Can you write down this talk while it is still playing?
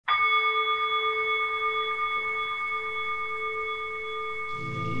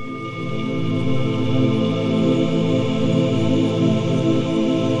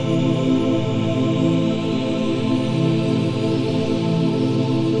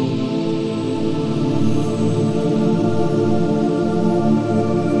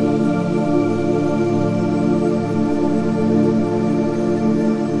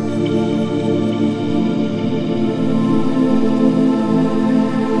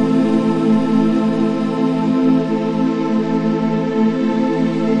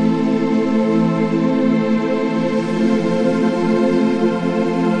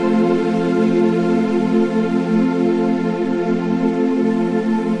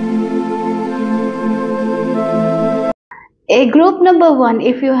Okay, group number one,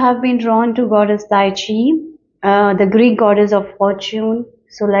 if you have been drawn to goddess TYCHE, the Greek goddess of fortune.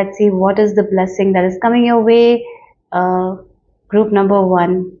 So let's see what is the blessing that is coming your way. Group number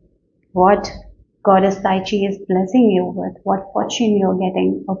one, what goddess TYCHE is blessing you with, what fortune you're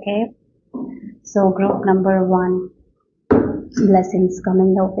getting. Okay, so group number one, blessings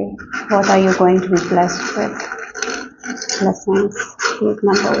coming your way. What are you going to be blessed with? Blessings, group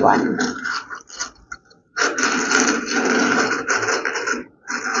number one.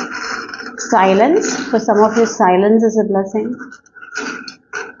 Silence. For some of you, silence is a blessing.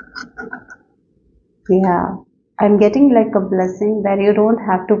 Yeah, I'm getting like a blessing where you don't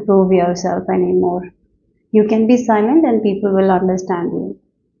have to prove yourself anymore. You can be silent and people will understand you.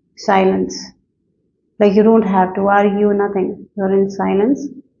 Silence. Like you don't have to argue, nothing. You're in silence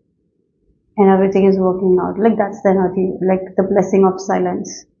and everything is working out. Like that's the energy, like the blessing of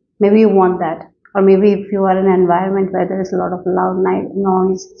silence. Maybe you want that. Or maybe if you are in an environment where there is a lot of loud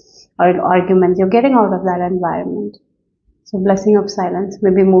noise or arguments, you're getting out of that environment. So blessing of silence,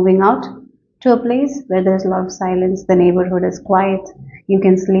 maybe moving out to a place where there's a lot of silence, the neighborhood is quiet, you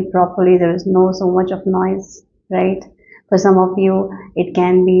can sleep properly, there is no so much of noise, right? For some of you, it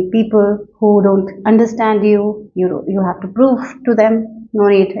can be people who don't understand you, you have to prove to them, no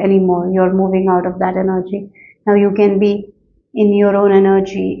need anymore, you're moving out of that energy. Now you can be in your own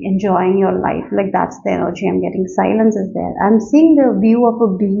energy, enjoying your life, like that's the energy I'm getting. Silence is there. I'm seeing the view of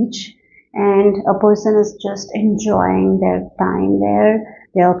a beach and a person is just enjoying their time there.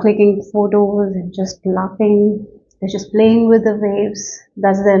 They are clicking photos and just laughing. They're just playing with the waves.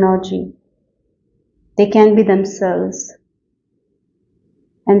 That's the energy. They can be themselves.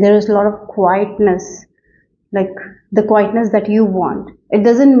 And there is a lot of quietness, like the quietness that you want. It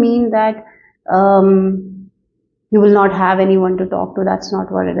doesn't mean that you will not have anyone to talk to. That's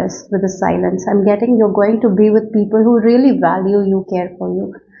not what it is with the silence. I'm getting you're going to be with people who really value you, care for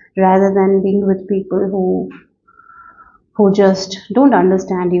you, rather than being with people who just don't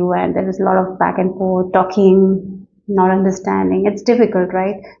understand you, and there is a lot of back and forth, talking, not understanding. It's difficult,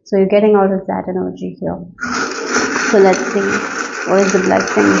 right? So you're getting out of that energy here. So let's see, what is the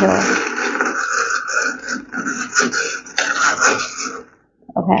blessing here?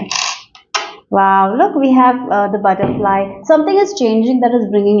 Okay. Wow, look, we have the butterfly. Something is changing that is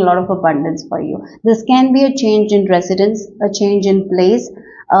bringing a lot of abundance for you. This can be a change in residence, a change in place,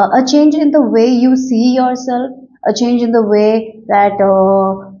 a change in the way you see yourself, a change in the way that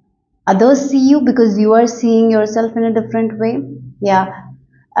others see you, because you are seeing yourself in a different way. Yeah,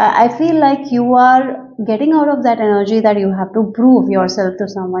 I feel like you are getting out of that energy that you have to prove yourself to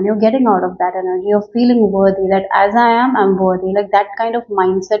someone. You're getting out of that energy. You're feeling worthy, that as I am, I'm worthy. Like that kind of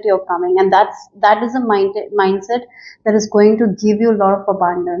mindset you're coming, and that is a mindset that is going to give you a lot of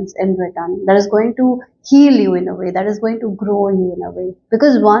abundance in return. That is going to heal you in a way. That is going to grow you in a way.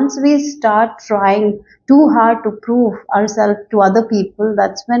 Because once we start trying too hard to prove ourselves to other people,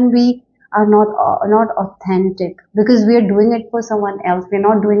 that's when we are not authentic, because we are doing it for someone else. We're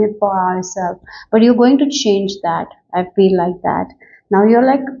not doing it for ourselves. But you're going to change that. I feel like that. Now you're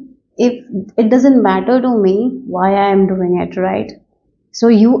like, if it doesn't matter to me, why I am doing it, right? So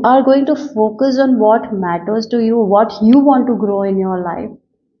you are going to focus on what matters to you, what you want to grow in your life.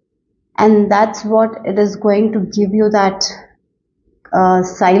 And that's what it is going to give you that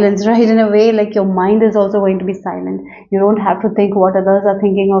silence, right? In a way, like your mind is also going to be silent. You don't have to think what others are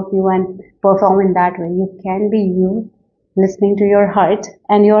thinking of you and perform in that way. You can be you, listening to your heart,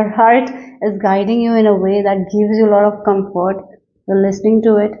 and your heart is guiding you in a way that gives you a lot of comfort. You're listening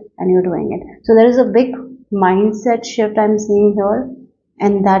to it and you're doing it. So there is a big mindset shift I'm seeing here,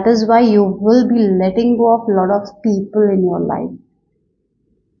 and that is why you will be letting go of a lot of people in your life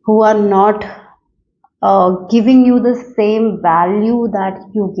who are not giving you the same value that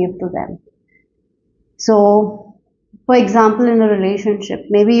you give to them. So, for example, in a relationship,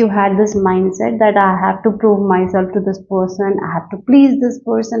 maybe you had this mindset that I have to prove myself to this person, I have to please this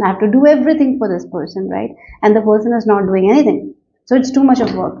person, I have to do everything for this person, right? And the person is not doing anything. So it's too much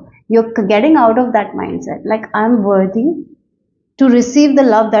of work. You're getting out of that mindset. Like, I'm worthy to receive the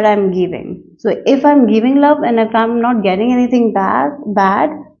love that I'm giving. So if I'm giving love and if I'm not getting anything back,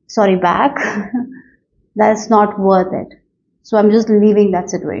 that's not worth it. So I'm just leaving that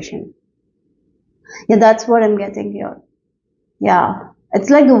situation. Yeah, that's what I'm getting here. Yeah, it's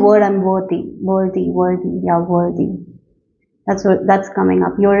like the word I'm worthy. Yeah, worthy. That's coming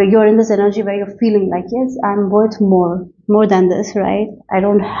up. You're in this energy where you're feeling like, yes, I'm worth more than this, right? I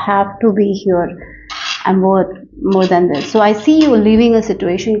don't have to be here. I'm worth more than this. So I see you leaving a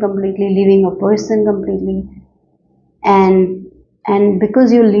situation completely, leaving a person completely, and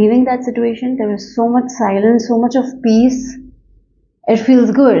because you're leaving that situation, there is so much silence, so much of peace It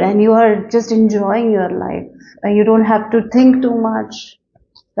feels good and you are just enjoying your life. You don't have to think too much.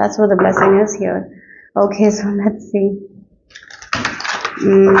 That's what the blessing is here. Okay, so let's see.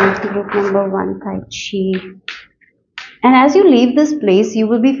 Group number one, Tai Chi. And as you leave this place, you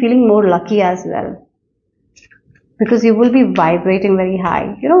will be feeling more lucky as well, because you will be vibrating very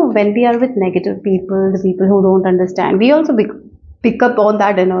high. You know, when we are with negative people, the people who don't understand, we also pick up on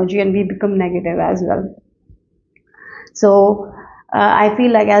that energy and we become negative as well. So I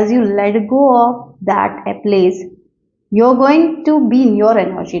feel like as you let go of that place, you're going to be in your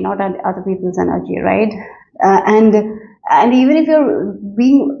energy, not other people's energy, right? And even if you're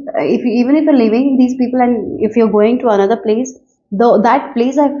being, if even if you're leaving these people and if you're going to another place, though that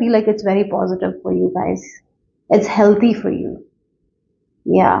place, I feel like it's very positive for you guys. It's healthy for you.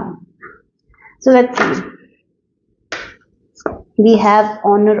 Yeah. So let's see. We have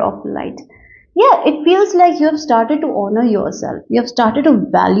honor of light. Yeah, it feels like you have started to honor yourself. You have started to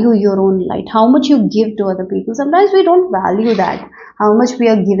value your own light, how much you give to other people. Sometimes we don't value that, how much we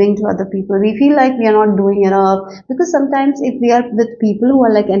are giving to other people. We feel like we are not doing enough, because sometimes if we are with people who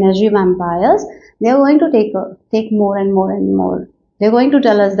are like energy vampires, they are going to take more and more and more. They're going to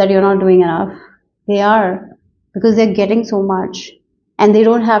tell us that you're not doing enough. They are, because they're getting so much and they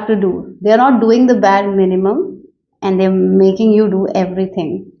don't have to do. They're not doing the bare minimum and they're making you do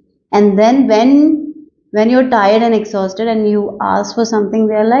everything. And then when you're tired and exhausted and you ask for something,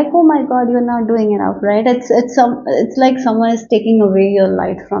 they're like, oh my god, you're not doing enough, right? It's like someone is taking away your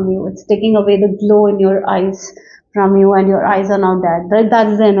light from you. It's taking away the glow in your eyes from you, and your eyes are now dead, right?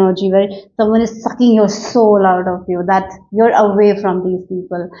 That's the energy where someone is sucking your soul out of you, that you're away from these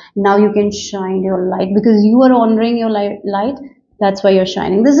people. Now you can shine your light because you are honoring your light. That's why you're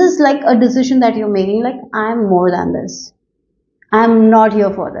shining. This is like a decision that you're making, like, I'm more than this. I'm not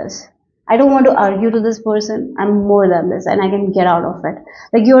here for this. I don't want to argue to this person. I'm more than this and I can get out of it.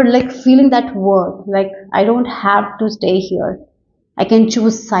 Like, you're like feeling that worth. Like, I don't have to stay here. I can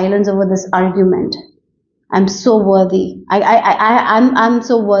choose silence over this argument. I'm so worthy. I'm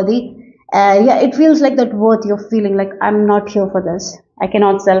so worthy. Yeah, it feels like that worth you're feeling, like, I'm not here for this. I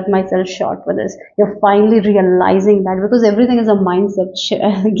cannot sell myself short for this. You're finally realizing that, because everything is a mindset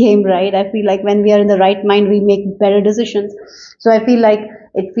game, right? I feel like when we are in the right mind, we make better decisions. So I feel like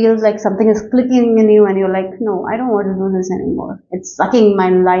it feels like something is clicking in you and you're like, no, I don't want to do this anymore. It's sucking my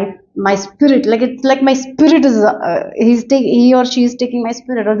life, my spirit. Like, it's like my spirit is, he or she is taking my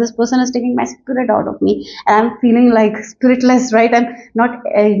spirit, or this person is taking my spirit out of me. And I'm feeling like spiritless, right? I'm not,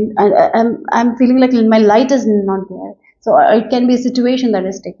 I'm feeling like my light is not there. So it can be a situation that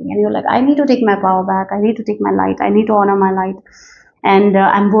is taking, and you're like, I need to take my power back. I need to take my light. I need to honor my light, and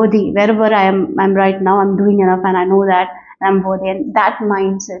I'm worthy. Wherever I'm right now. I'm doing enough, and I know that I'm worthy. And that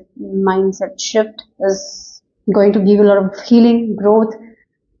mindset shift is going to give you a lot of healing, growth,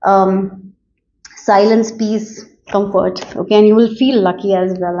 silence, peace, comfort. Okay, and you will feel lucky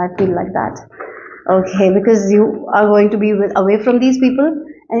as well. I feel like that. Okay, because you are going to be away from these people,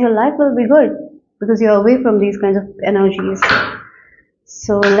 and your life will be good, because you're away from these kinds of energies.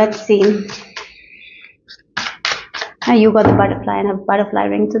 So let's see. You got the butterfly and have butterfly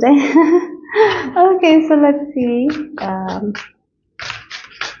ring today. Okay, so let's see.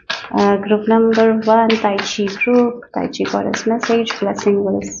 Group number one, Tai Chi group. Tai Chi goddess message.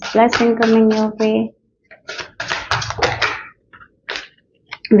 Blessing coming your way.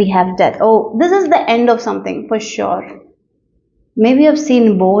 We have death. Oh, this is the end of something for sure. Maybe you've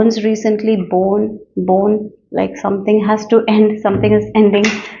seen bones recently. Bone, like something has to end, something is ending,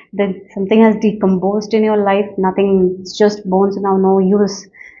 then something has decomposed in your life, nothing, it's just bones now, no use.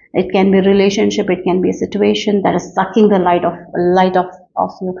 It can be a relationship, it can be a situation that is sucking the light of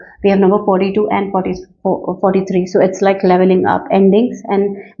you. We have number 42 and 43, so it's like leveling up, endings,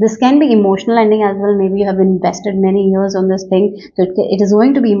 and this can be emotional ending as well. Maybe you have invested many years on this thing, so it is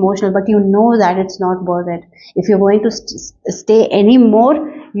going to be emotional, but you know that it's not worth it. If you're going to stay anymore,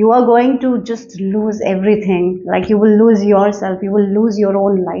 you are going to just lose everything. Like, you will lose yourself, you will lose your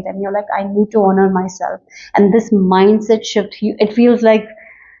own light, and you're like, I need to honor myself. And this mindset shift, it feels like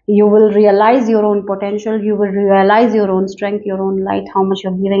you will realize your own potential, you will realize your own strength, your own light, how much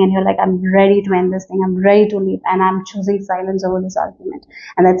you're giving, and you're like, I'm ready to end this thing, I'm ready to leave, and I'm choosing silence over this argument.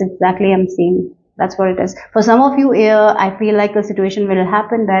 And that's exactly I'm seeing. That's what it is. For some of you here, I feel like a situation will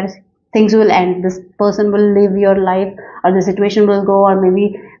happen where things will end. This person will live your life, or the situation will go, or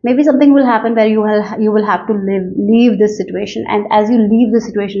maybe something will happen where you will have to leave this situation. And as you leave the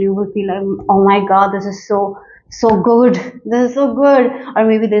situation, you will feel like, oh my god, this is so good, this is so good. Or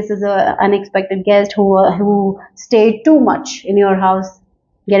maybe this is a unexpected guest who stayed too much in your house,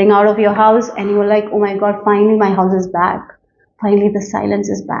 getting out of your house, and you were like, oh my god, finally my house is back, Finally the silence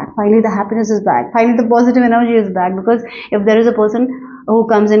is back, finally the happiness is back, finally the positive energy is back. Because if there is a person who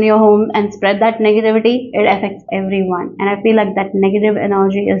comes in your home and spread that negativity, it affects everyone, and I feel like that negative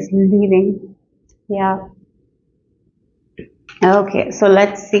energy is leaving. Yeah. Okay, so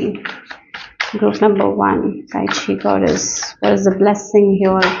let's see. Group number 1, TYCHE goddess. What is the blessing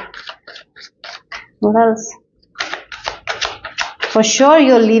here? What else? For sure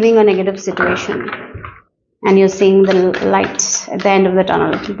you're leaving a negative situation and you're seeing the light at the end of the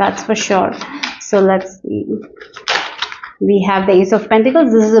tunnel. That's for sure. So let's see. We have the Ace of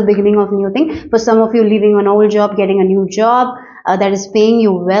Pentacles. This is the beginning of new thing. For some of you, leaving an old job, getting a new job that is paying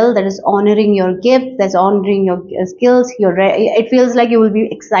you well, that is honoring your gift, that's honoring your skills. It feels like you will be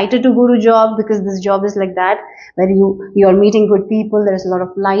excited to go to job because this job is like that, where you're meeting good people. There is a lot of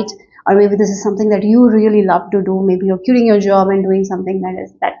light. Or maybe this is something that you really love to do. Maybe you're quitting your job and doing something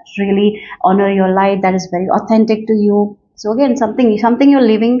that really honor your life, that is very authentic to you. So again, something you're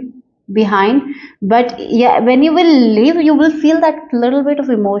leaving behind. But yeah, when you will leave, you will feel that little bit of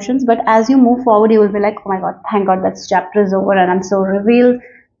emotions, but as you move forward, you will be like, oh my god, thank god that chapter is over, and I'm so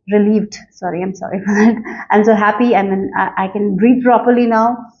relieved. I'm sorry for that. I'm so happy, and I can breathe properly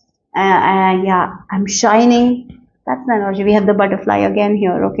now. Yeah, I'm shining. That's the energy. We have the butterfly again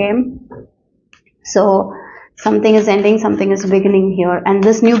here. Okay, so something is ending, something is beginning here, and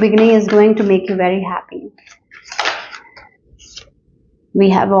this new beginning is going to make you very happy. We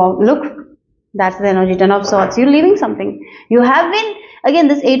have look, that's the energy, 10 of Swords. You're leaving something. You have been, again,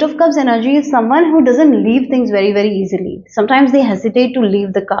 this 8 of Cups energy is someone who doesn't leave things very, very easily. Sometimes they hesitate to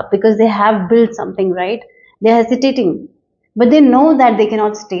leave the cup because they have built something, right? They're hesitating. But they know that they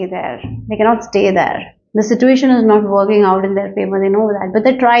cannot stay there. They cannot stay there. The situation is not working out in their favor. They know that. But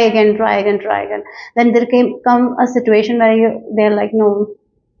they try again. Then there come a situation where they're like, no,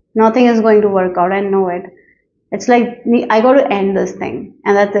 nothing is going to work out. I know it. It's like, I got to end this thing,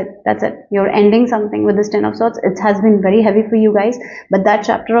 and that's it. You're ending something with this 10 of Swords. It has been very heavy for you guys, but that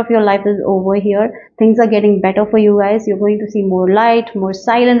chapter of your life is over here. Things are getting better for you guys. You're going to see more light, more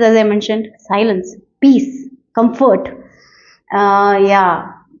silence, as I mentioned. Silence, peace, comfort.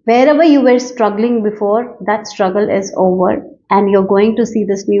 Yeah, wherever you were struggling before, that struggle is over, and you're going to see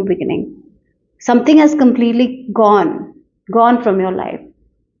this new beginning. Something has completely gone from your life.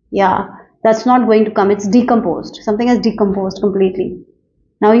 Yeah. That's not going to come. It's decomposed. Something has decomposed completely.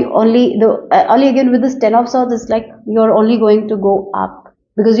 Now you only again with this 10 of Swords, it's like you're only going to go up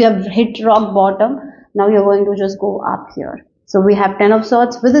because you have hit rock bottom. Now you're going to just go up here. So we have 10 of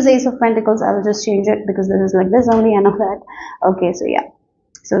Swords with this Ace of Pentacles. I will just change it because this is like this only. I know that. Okay, so yeah.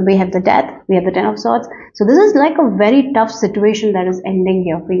 So we have the Death. We have the 10 of Swords. So this is like a very tough situation that is ending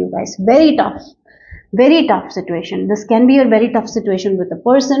here for you guys. Very tough. Very tough situation. This can be a very tough situation with a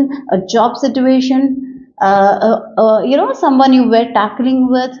person, a job situation, someone you were tackling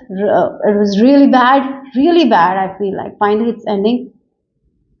with. It was really bad, I feel like. Finally, it's ending.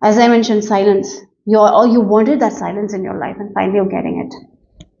 As I mentioned, silence. You wanted that silence in your life, and finally you're getting it.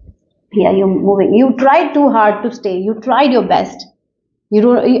 Yeah, you're moving. You tried too hard to stay. You tried your best.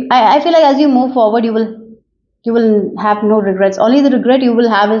 I feel like as you move forward, you will have no regrets. Only the regret you will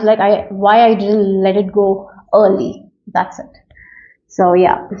have is like, why I didn't let it go early. That's it. So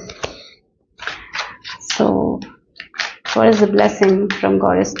yeah. So what is the blessing from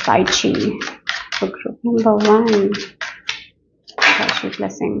Goddess TYCHE for group number 1? TYCHE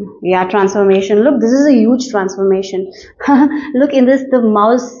blessing. Yeah, transformation. Look, this is a huge transformation. Look, in this, the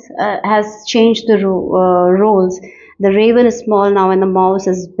mouse has changed the roles. The raven is small now and the mouse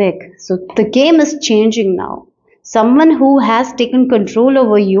is big. So the game is changing now. Someone who has taken control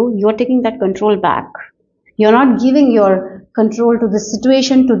over you, you're taking that control back. You're not giving your control to this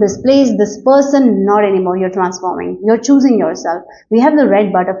situation, to this place, this person, not anymore. You're transforming. You're choosing yourself. We have the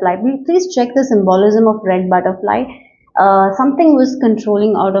red butterfly. Please check the symbolism of red butterfly. Something was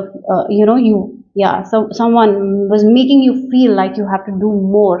controlling out of, you. Yeah, so someone was making you feel like you have to do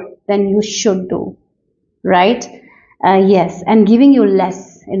more than you should do. Right? Yes, and giving you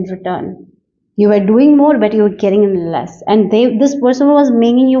less in return. You were doing more, but you were getting less. And this person was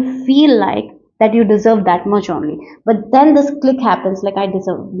making you feel like that you deserve that much only. But then this click happens, like, I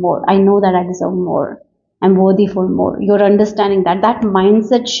deserve more. I know that I deserve more. I'm worthy for more. You're understanding that. That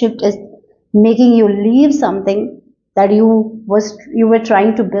mindset shift is making you leave something that you were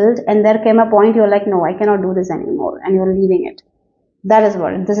trying to build. And there came a point you're like, no, I cannot do this anymore. And you're leaving it. That is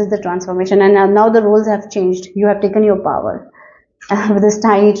what, this is the transformation. And now the roles have changed. You have taken your power. With this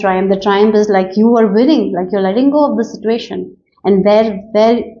tiny triumph, the triumph is like you are winning, like you're letting go of the situation, and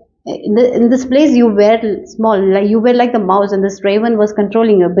where in this place you were small, like you were like the mouse and this raven was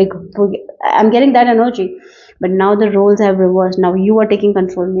controlling you big. I'm getting that energy. But now the roles have reversed. Now you are taking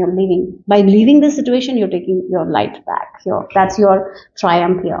control and you're leaving. By leaving this situation, you're taking your light back. That's your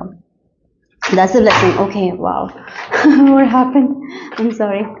triumph here. That's the blessing. Okay, wow. What happened? I'm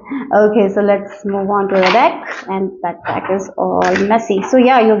sorry. Okay, so let's move on to the deck. And that deck is all messy. So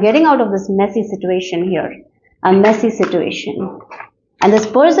yeah, you're getting out of this messy situation here. A messy situation. And this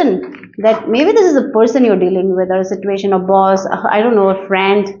person, that maybe this is a person you're dealing with, or a situation, a boss, I don't know, a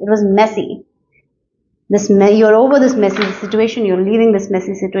friend. It was messy. You're over this messy situation. You're leaving this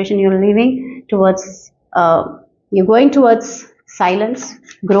messy situation. You're leaving towards, you're going towards silence,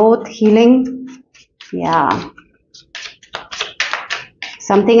 growth, healing. Yeah.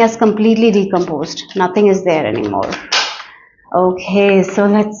 Something has completely decomposed. Nothing is there anymore. Okay, so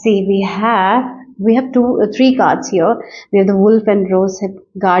let's see. We have three cards here. We have the wolf and rosehip,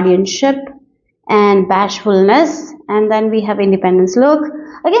 guardianship and bashfulness, and then we have independence. Look,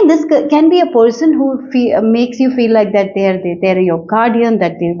 again, this can be a person who makes you feel like that they're your guardian,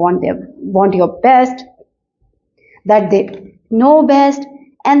 that they want your best, that they know best,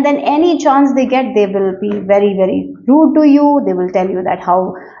 and then any chance they get, they will be very, very rude to you. They will tell you that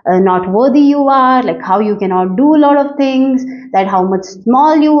how not worthy you are, like how you cannot do a lot of things, that how much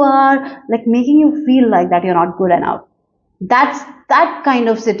small you are, like making you feel like that you're not good enough. That's that kind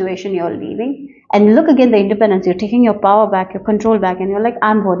of situation you're leaving. And look again, the independence. You're taking your power back, your control back, and you're like,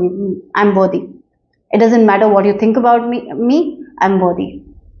 I'm worthy. I'm worthy. It doesn't matter what you think about me. I'm worthy.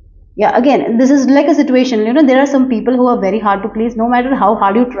 Yeah, again, this is like a situation, there are some people who are very hard to please. No matter how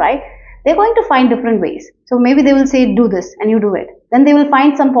hard you try, they're going to find different ways. So maybe they will say, do this, and you do it. Then they will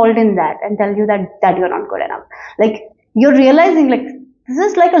find some fault in that and tell you that you're not good enough. Like, you're realizing, like, this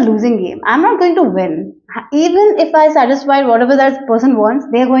is like a losing game. I'm not going to win. Even if I satisfy whatever that person wants,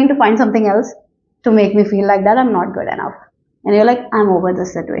 they're going to find something else to make me feel like that I'm not good enough. And you're like, I'm over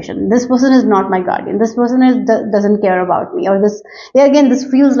this situation. This person is not my guardian. This person doesn't care about me. Or this, yeah, again, this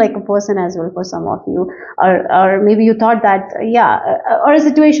feels like a person as well for some of you. Or maybe you thought that, or a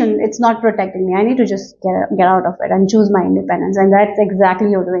situation, it's not protecting me. I need to just get out of it and choose my independence. And that's exactly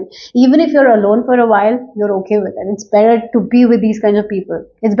what you're doing. Even if you're alone for a while, you're okay with it. It's better to be with these kinds of people.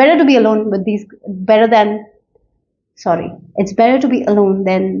 It's better to be alone with it's better to be alone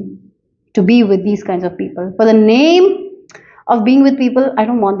than to be with these kinds of people. For the name of being with people, I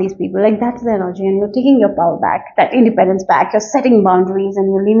don't want these people. Like, that's the energy, and you're taking your power back, that independence back. You're setting boundaries,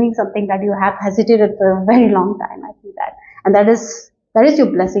 and you're leaving something that you have hesitated for a very long time. I feel that, and that is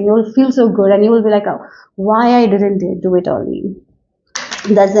your blessing. You will feel so good, and you will be like, oh, why I didn't do it early.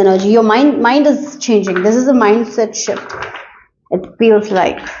 That's the energy. Your mind is changing. This is a mindset shift. It feels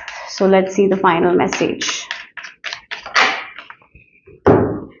like. So let's see the final message.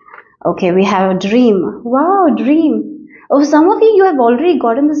 Okay, we have a dream. Wow, dream. Oh, some of you have already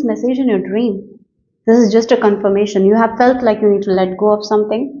gotten this message in your dream. This is just a confirmation. You have felt like you need to let go of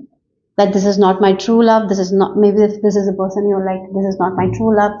something. That this is not my true love. This is not, maybe if this is a person you're like, this is not my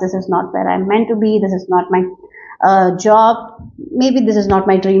true love. This is not where I'm meant to be. This is not my job. Maybe this is not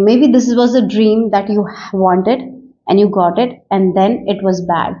my dream. Maybe this was a dream that you wanted and you got it, and then it was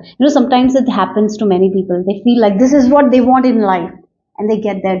bad. Sometimes it happens to many people. They feel like this is what they want in life, and they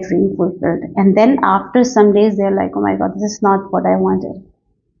get their dream fulfilled. And then after some days, they're like, oh my God, this is not what I wanted.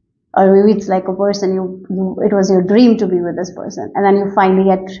 Or maybe it's like a person, it was your dream to be with this person. And then you finally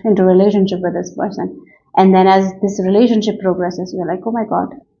get into a relationship with this person. And then as this relationship progresses, you're like, oh my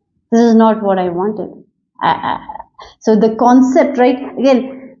God, this is not what I wanted. So the concept, right?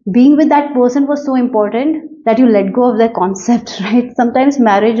 Again, being with that person was so important that you let go of that concept, right? Sometimes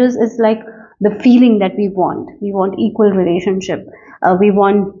marriages is like the feeling that we want. We want equal relationship. We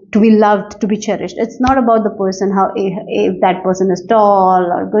want to be loved, to be cherished. It's not about the person, how if that person is tall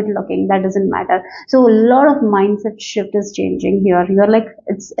or good looking, that doesn't matter. So a lot of mindset shift is changing here. You're like,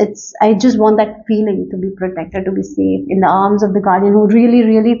 I just want that feeling to be protected, to be safe in the arms of the guardian who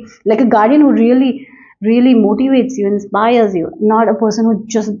really, like a guardian who really motivates you, inspires you, not a person who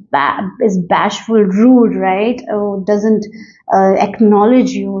just is bashful, rude, right? Or doesn't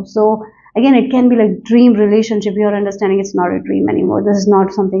acknowledge you. So again, it can be like dream relationship. You're understanding it's not a dream anymore. This is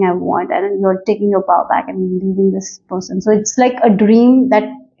not something I want, and you're taking your power back and leaving this person. So it's like a dream that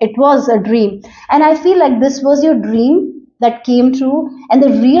it was a dream. And I feel like this was your dream that came true, and the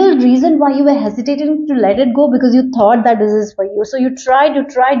real reason why you were hesitating to let it go, because you thought that this is for you. So you tried,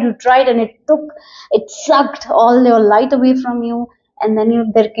 and it sucked all your light away from you. And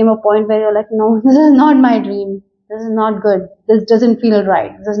then there came a point where you're like, no, this is not my dream. This is not good. This doesn't feel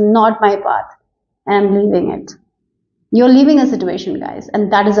right. This is not my path. And I'm leaving it. You're leaving a situation, guys,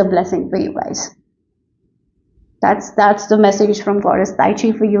 and that is a blessing for you guys. That's the message from Goddess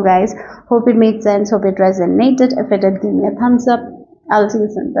TYCHE for you guys. Hope it made sense. Hope it resonated. If it did, give me a thumbs up. I'll see you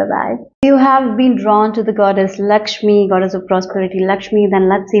soon. Bye bye. You have been drawn to the goddess Lakshmi, goddess of prosperity Lakshmi. Then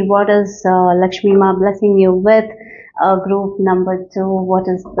let's see what is Lakshmi Ma blessing you with. Group number 2. What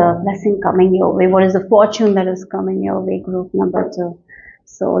is the blessing coming your way? What is the fortune that is coming your way? Group number 2.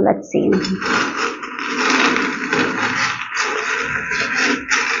 So let's see.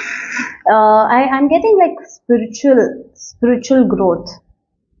 I'm getting like spiritual growth,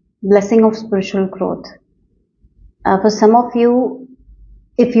 blessing of spiritual growth. For some of you,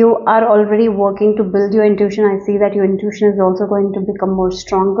 if you are already working to build your intuition, I see that your intuition is also going to become more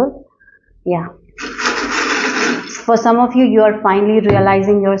stronger. Yeah. For some of you, you are finally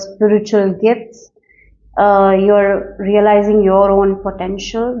realizing your spiritual gifts. You're realizing your own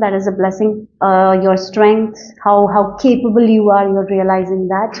potential. That is a blessing. Your strengths, how capable you are, you're realizing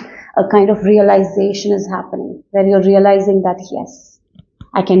that. A kind of realization is happening where you're realizing that, yes,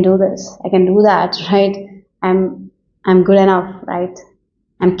 I can do this, I can do that, right? I'm good enough, right?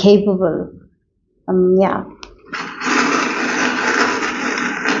 I'm capable. Yeah.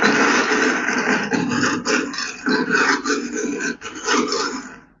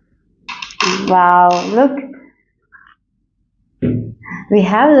 Wow, look. We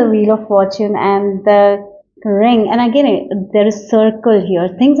have the Wheel of Fortune and the ring, and again there is circle here.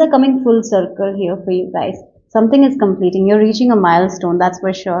 Things are coming full circle here for you guys. Something is completing. You're reaching a milestone, that's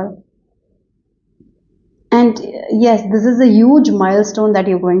for sure. And yes, this is a huge milestone that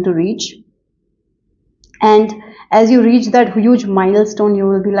you're going to reach. And as you reach that huge milestone, you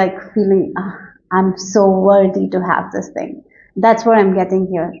will be like feeling, I'm so worthy to have this thing. That's what I'm getting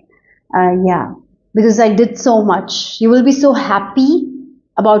here. Yeah, because I did so much. You will be so happy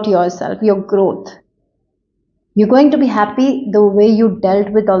about yourself, your growth. You're going to be happy the way you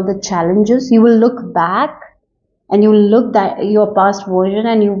dealt with all the challenges. You will look back and you will look at your past version,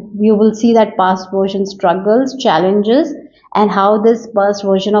 and you will see that past version struggles, challenges, and how this past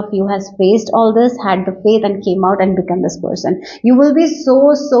version of you has faced all this, had the faith, and came out and become this person. You will be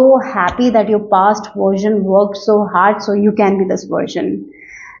so happy that your past version worked so hard so you can be this version.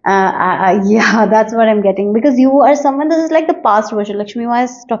 Yeah, that's what I'm getting, because you are someone, this is like the past version. Lakshmi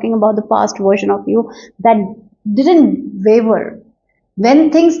was talking about the past version of you that didn't waver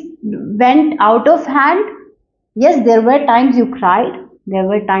when things went out of hand. Yes, there were times you cried, there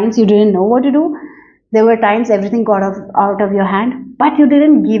were times you didn't know what to do, there were times everything got out of your hand, but you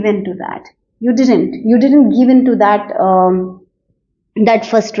didn't give in to that. You didn't give in to that that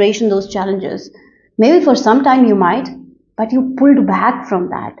frustration, those challenges. Maybe for some time you might, but you pulled back from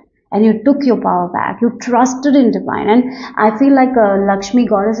that and you took your power back. You trusted in divine, and I feel like Lakshmi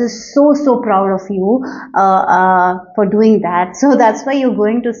goddess is so proud of you for doing that. So that's why you're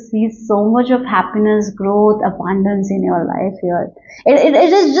going to see so much of happiness, growth, abundance in your life here. It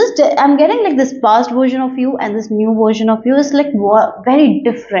is just, I'm getting like this past version of you and this new version of you is like very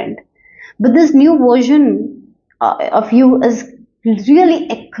different. But this new version of you is really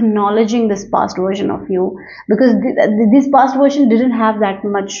acknowledging this past version of you, because this past version didn't have that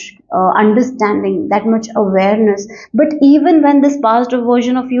much understanding, that much awareness. But even when this past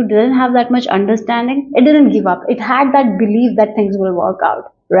version of you didn't have that much understanding, it didn't give up. It had that belief that things will work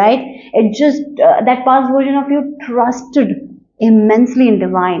out, right? It just that past version of you trusted immensely in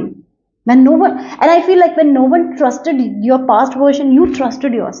divine. When no one, and I feel like when no one trusted your past version, you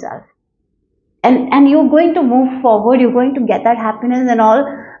trusted yourself. And you're going to move forward, you're going to get that happiness and all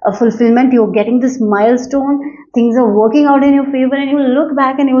fulfillment, you're getting this milestone, things are working out in your favor, and you will look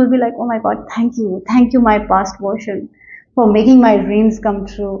back and you will be like, oh my God, thank you my past version for making my dreams come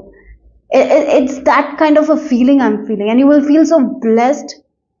true. It's that kind of a feeling I'm feeling, and you will feel so blessed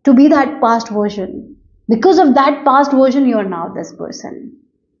to be that past version. Because of that past version, you are now this person.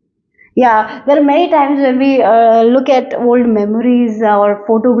 Yeah, there are many times when we look at old memories or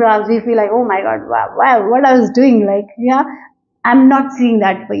photographs, we feel like, oh my God, wow, what I was doing. Like, yeah, I'm not seeing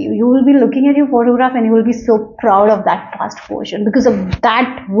that for you. You will be looking at your photograph and you will be so proud of that past version because of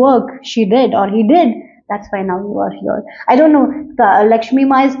that work she did or he did. That's why now you are here. I don't know, Lakshmi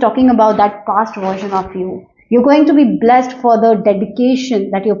Ma is talking about that past version of you. You're going to be blessed for the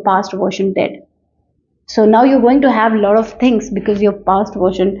dedication that your past version did. So now you're going to have a lot of things because your past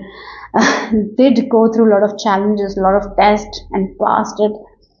version did go through a lot of challenges, a lot of tests and passed it.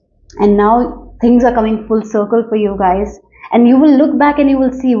 And now things are coming full circle for you guys. And you will look back and you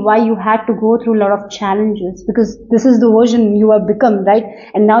will see why you had to go through a lot of challenges, because this is the version you have become, right?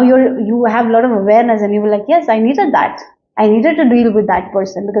 And now you have a lot of awareness and you were like, yes, I needed that. I needed to deal with that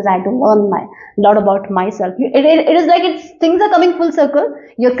person because I had to learn a lot about myself. It is like things are coming full circle.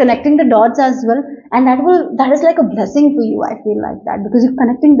 You're connecting the dots as well, and that is like a blessing for you. I feel like that because you're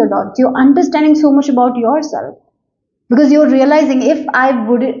connecting the dots. You're understanding so much about yourself because you're realizing if I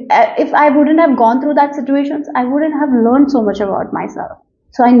wouldn't have gone through that situations, I wouldn't have learned so much about myself.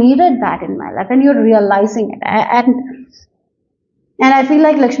 So I needed that in my life, and you're realizing it. And I feel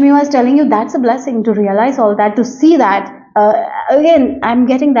like Lakshmi was telling you that's a blessing to realize all that, to see that. Again, I'm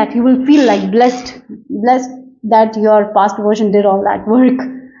getting that you will feel like blessed that your past version did all that work,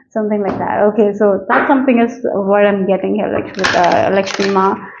 something like that. Okay, so that's something is what I'm getting here, like with Lakshmi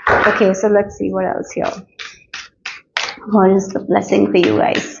Ma. Okay, so let's see what else here. What is the blessing for you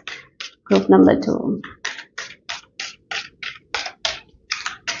guys? Group number 2.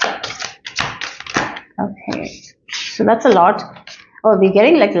 Okay, so that's a lot. Oh, we're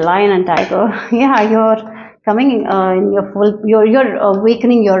getting like lion and tiger. Yeah, you're coming in your full. You're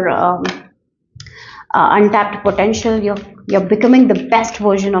awakening your untapped potential. You're becoming the best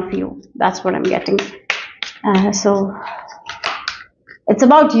version of you. That's what I'm getting. So it's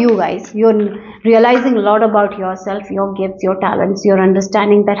about you guys. You're realizing a lot about yourself, your gifts, your talents. You're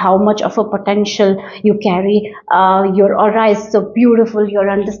understanding that how much of a potential you carry. Your aura is so beautiful.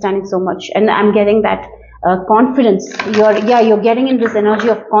 You're understanding so much, and I'm getting that. Confidence. You're getting in this energy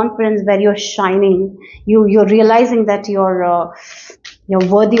of confidence where you're shining. You're realizing that you're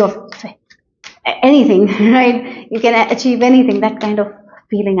worthy of anything, right? You can achieve anything. That kind of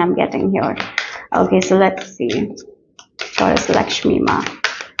feeling I'm getting here. Okay, so let's see. What is Lakshmi Ma?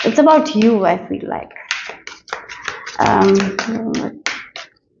 It's about you, I feel like.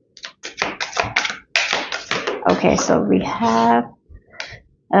 Okay, so we have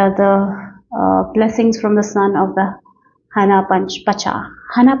the blessings from the son of the Hana Pacha.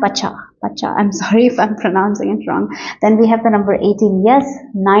 I'm sorry if I'm pronouncing it wrong. Then we have the number 18. Yes,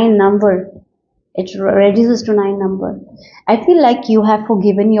 9 number. It reduces to 9 number. I feel like you have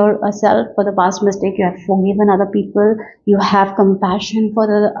forgiven yourself for the past mistake. You have forgiven other people. You have compassion for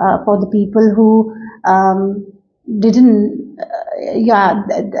the people who didn't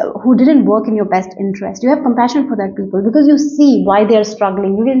work in your best interest. You have compassion for that people because you see why they are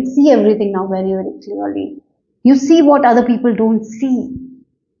struggling. You can see everything now very, very clearly. You see what other people don't see.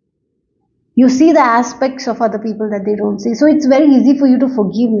 You see the aspects of other people that they don't see. So it's very easy for you to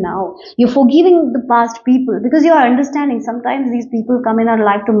forgive now. You're forgiving the past people because you are understanding sometimes these people come in our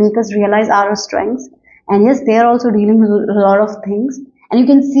life to make us realize our strengths. And yes, they are also dealing with a lot of things. And you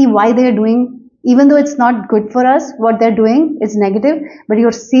can see why they are doing. Even though it's not good for us, what they're doing is negative, but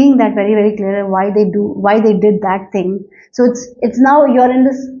you're seeing that very, very clearly why they did that thing. So it's now you're in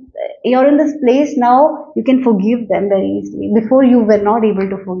this place now. You can forgive them very easily. Before you were not able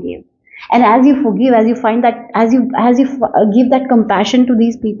to forgive, and as you forgive, as you find that, as you give that compassion to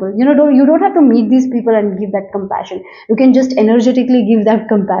these people, you don't have to meet these people and give that compassion. You can just energetically give that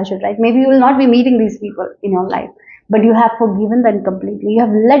compassion, right? Maybe you will not be meeting these people in your life, but you have forgiven them completely. You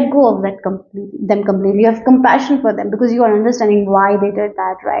have let go of them completely. You have compassion for them because you are understanding why they did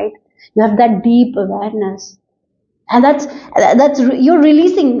that, right? You have that deep awareness. And you're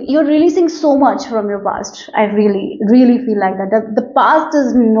releasing so much from your past. I really, really feel like that. The past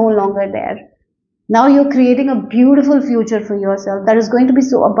is no longer there. Now you're creating a beautiful future for yourself that is going to be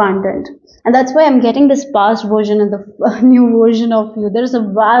so abundant. And that's why I'm getting this past version and the new version of you. There is a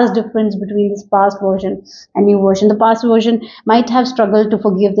vast difference between this past version and new version. The past version might have struggled to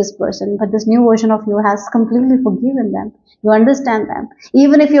forgive this person, but this new version of you has completely forgiven them. You understand them.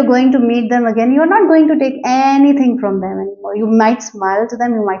 Even if you're going to meet them again, you're not going to take anything from them anymore. You might smile to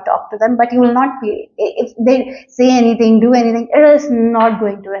them, you might talk to them, but you will not feel, if they say anything, do anything, it is not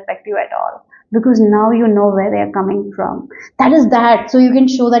going to affect you at all. Because now you know where they are coming from. That is that. So you can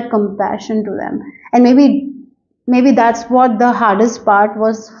show that compassion to them. And maybe that's what the hardest part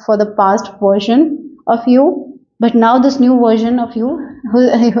was for the past version of you. But now this new version of you,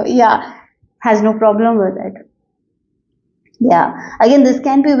 has no problem with it. Yeah. Again, this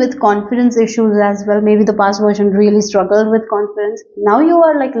can be with confidence issues as well. Maybe the past version really struggled with confidence. Now you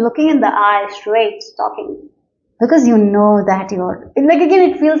are like looking in the eye straight, talking. Because you know that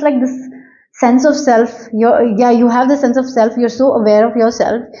it feels like this sense of self. You have the sense of self. You're so aware of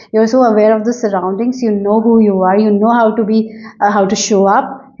yourself. You're so aware of the surroundings. You know who you are. You know how to be, how to show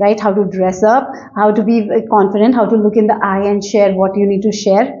up, right? How to dress up, how to be confident, how to look in the eye and share what you need to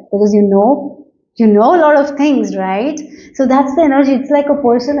share, because you know a lot of things, right? So that's the energy. It's like a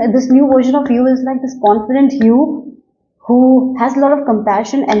person, this new version of you is like this confident you who has a lot of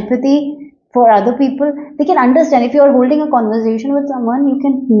compassion, empathy, for other people. They can understand. If you are holding a conversation with someone, you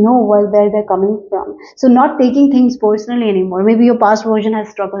can know where they're coming from. So not taking things personally anymore. Maybe your past version has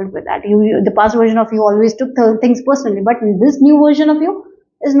struggled with that. The past version of you always took things personally, but this new version of you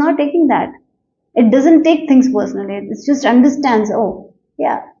is not taking that. It doesn't take things personally. It just understands, oh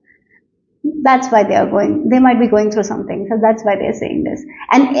yeah, that's why they might be going through something, so that's why they're saying this.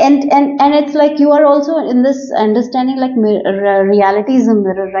 And it's like you are also in this understanding, like reality is a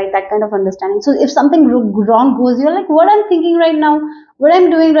mirror, right? That kind of understanding. So if something wrong goes, you're like, what I'm thinking right now, what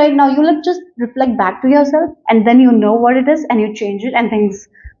I'm doing right now, you like just reflect back to yourself, and then you know what it is, and you change it, and things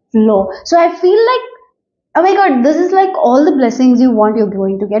flow. So I feel like, oh my god, this is like all the blessings you want, you're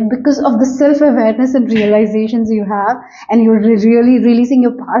going to get because of the self-awareness and realizations you have, and you're really releasing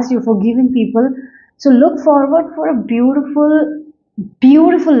your past, you're forgiving people. So look forward for a beautiful,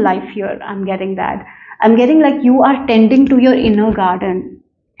 beautiful life here. I'm getting that. I'm getting like you are tending to your inner garden,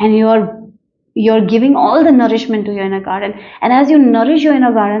 and you're giving all the nourishment to your inner garden. And as you nourish your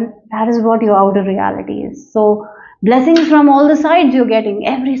inner garden, that is what your outer reality is. So blessings from all the sides you're getting,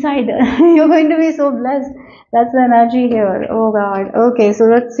 every side. You're going to be so blessed. That's the energy here. Oh god. Okay, so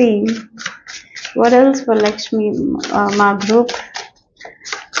let's see. What else for Lakshmi Ma group?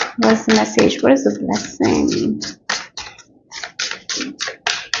 What's the message? What is the blessing?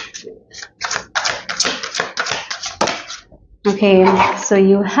 Okay, so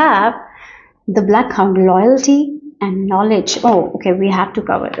you have the Black Hound, loyalty and knowledge. Oh, okay, we have to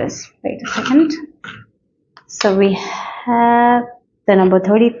cover this. Wait a second. So we have the number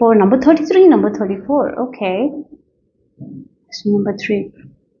 34, number 33, number 34. Okay. So number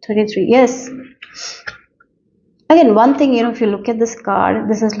 33. Yes. Again, one thing, if you look at this card,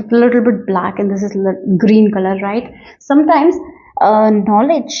 this is a little bit black and this is green color, right? Sometimes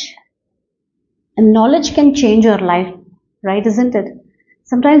knowledge can change your life, right? Isn't it?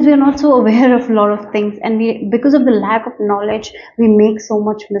 Sometimes we are not so aware of a lot of things, and because of the lack of knowledge, we make so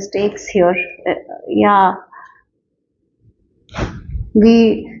much mistakes here. Yeah.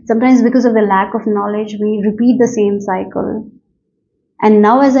 Sometimes because of the lack of knowledge, we repeat the same cycle. And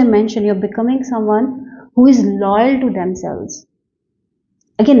now, as I mentioned, you're becoming someone who is loyal to themselves.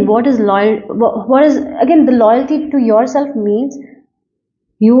 Again, what is loyal? Again, the loyalty to yourself means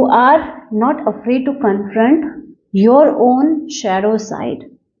you are not afraid to confront your own shadow side.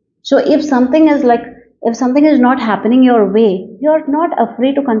 So if something is not happening your way, you're not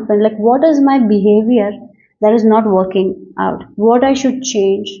afraid to confront, like, what is my behavior that is not working out? What I should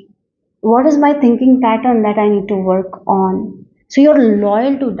change? What is my thinking pattern that I need to work on? So you're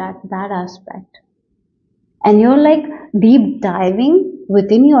loyal to that aspect. And you're like deep diving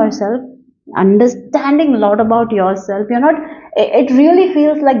within yourself, understanding a lot about yourself. It really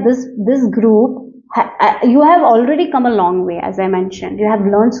feels like this group, you have already come a long way, as I mentioned. You have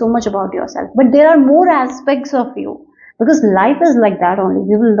learned so much about yourself, but there are more aspects of you. Because life is like that only.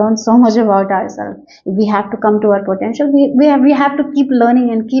 We will learn so much about ourselves. We have to come to our potential. We have to keep learning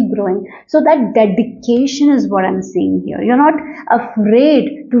and keep growing. So that dedication is what I'm seeing here. You're not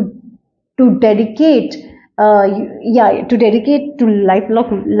afraid to dedicate. To dedicate to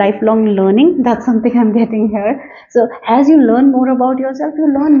lifelong learning. That's something I'm getting here. So as you learn more about yourself,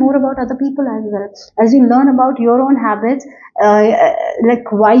 you learn more about other people as well. As you learn about your own habits,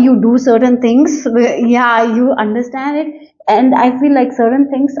 like why you do certain things, you understand it. And I feel like certain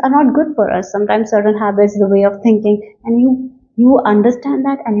things are not good for us. Sometimes certain habits, the way of thinking, and you understand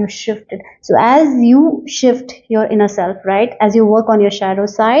that and you shift it. So as you shift your inner self, right? As you work on your shadow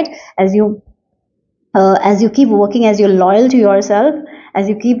side, as you keep working, as you're loyal to yourself, as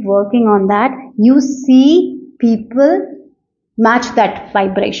you keep working on that, you see people match that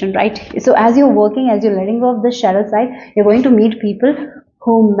vibration, right? So as you're working, as you're letting go of the shadow side, you're going to meet people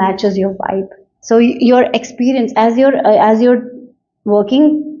who matches your vibe. So your experience as you're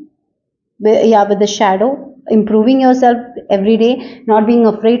working with the shadow, improving yourself every day, not being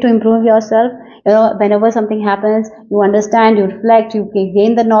afraid to improve yourself. Whenever something happens, you understand, you reflect, you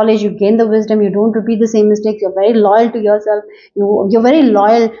gain the knowledge, you gain the wisdom, you don't repeat the same mistakes, you're very loyal to yourself, you're very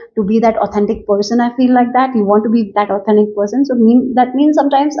loyal to be that authentic person. I feel like that you want to be that authentic person. So that means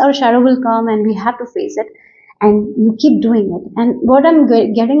sometimes our shadow will come and we have to face it, and you keep doing it. And what I'm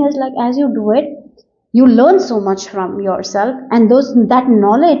getting is, like, as you do it, you learn so much from yourself, and that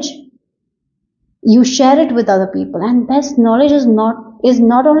knowledge, you share it with other people, and this knowledge is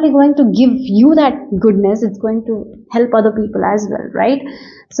not only going to give you that goodness, it's going to help other people as well, right?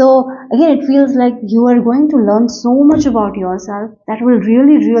 So again, it feels like you are going to learn so much about yourself that will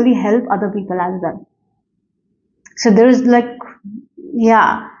really, really help other people as well. So there's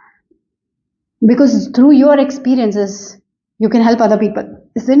because through your experiences, you can help other people,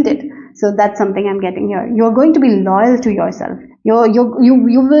 isn't it? So that's something I'm getting here. You're going to be loyal to yourself. You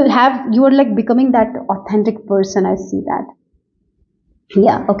are like becoming that authentic person. I see that.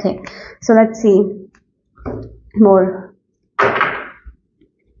 Yeah, okay. So let's see more.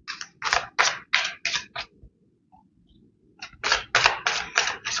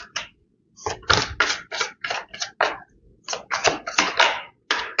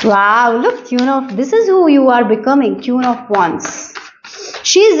 Wow, look, this is who you are becoming, Queen of Wands.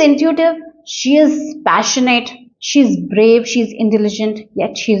 She is intuitive, she is passionate, she's brave, she's intelligent,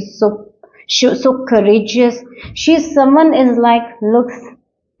 yet she's so courageous. She's someone is like, looks,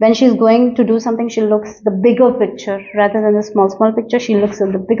 when she's going to do something, she looks the bigger picture rather than the small picture. She looks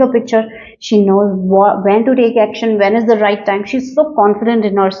at the bigger picture. She knows when to take action, when is the right time. She's so confident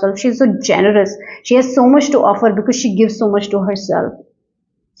in herself. She's so generous. She has so much to offer because she gives so much to herself.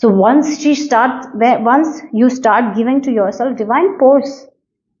 So once you start giving to yourself, divine pours.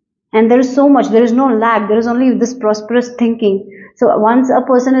 And there is so much, there is no lack, there is only this prosperous thinking. So once a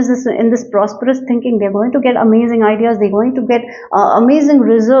person is in this prosperous thinking, they're going to get amazing ideas, they're going to get amazing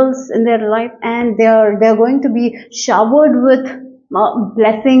results in their life, and they're going to be showered with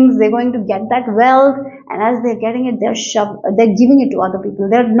blessings, they're going to get that wealth, and as they're getting it, they're giving it to other people.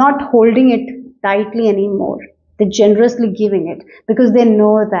 They're not holding it tightly anymore. They're generously giving it because they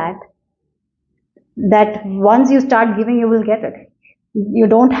know that once you start giving, you will get it. You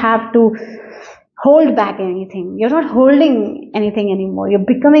don't have to hold back anything. You're not holding anything anymore. You're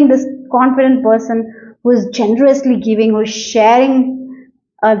becoming this confident person who is generously giving, who is sharing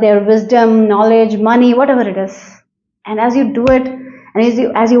their wisdom, knowledge, money, whatever it is. And as you do it,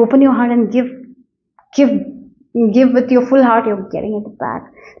 and as you open your heart and give with your full heart, you're getting it back.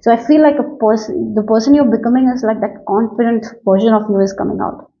 So I feel like the person you're becoming is like that confident version of you is coming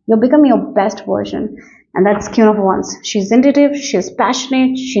out. You're becoming your best version. And that's Queen of Wands. She's intuitive, she's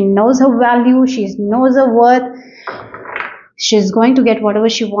passionate, she knows her value, she knows her worth. She's going to get whatever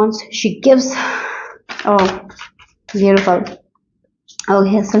she wants. She gives. Oh, beautiful.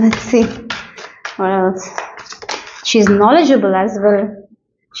 Okay, so let's see. What else? She's knowledgeable as well.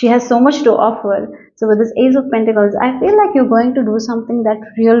 She has so much to offer. So with this Ace of Pentacles, I feel like you're going to do something that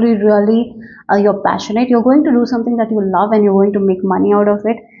really, you're passionate. You're going to do something that you love and you're going to make money out of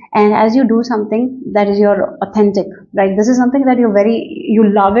it. And as you do something that is your authentic, right? This is something that you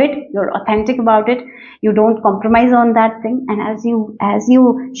love it, you're authentic about it, you don't compromise on that thing. And as you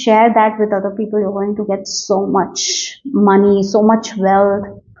share that with other people, you're going to get so much money, so much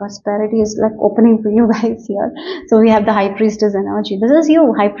wealth. Prosperity is like opening for you guys here. So we have the High Priestess energy. This is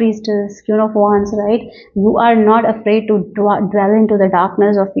you, High Priestess, Queen of Wands, right? You are not afraid to dwell into the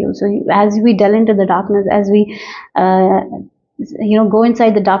darkness of you. So as we delve into the darkness, as we go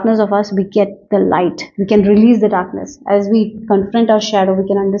inside the darkness of us, we get the light. We can release the darkness. As we confront our shadow, we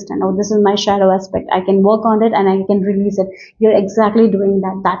can understand, oh, this is my shadow aspect. I can work on it and I can release it. You're exactly doing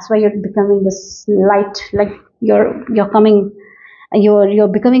that. That's why you're becoming this light. Like you're becoming a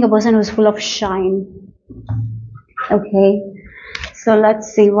person who's full of shine. Okay. So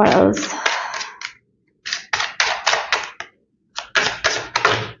let's see what else.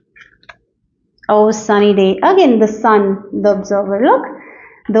 Oh, sunny day. Again, the sun, the observer. Look,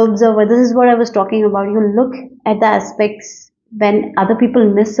 the observer. This is what I was talking about. You look at the aspects when other people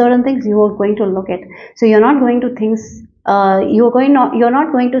miss certain things. You are going to look at. So you're not going to things. You're not going to you're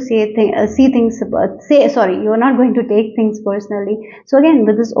not going to take things personally. So again,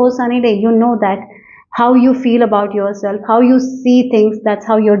 with this oh sunny day, you know that how you feel about yourself, how you see things, that's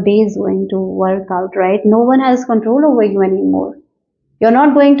how your day is going to work out, right? No one has control over you anymore. You're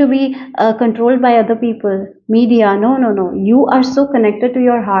not going to be controlled by other people, media. No. You are so connected to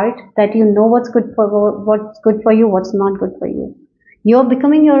your heart that you know what's good for you, what's not good for you. You're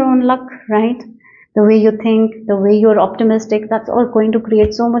becoming your own luck, right? The way you think, the way you're optimistic, that's all going to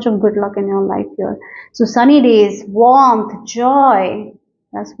create so much of good luck in your life here. So sunny days, warmth, joy,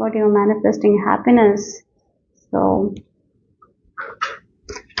 that's what you're manifesting, happiness. So,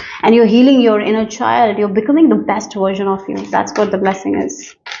 and you're healing your inner child. You're becoming the best version of you. That's what the blessing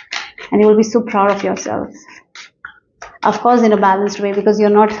is. And you will be so proud of yourself. Of course, in a balanced way, because you're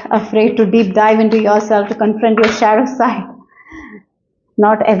not afraid to deep dive into yourself, to confront your shadow side.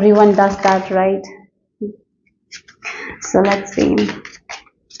 Not everyone does that, right? So let's see.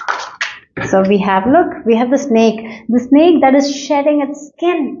 So we have the snake that is shedding its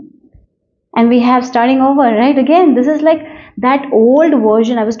skin. And we have starting over, right? Again, this is like that old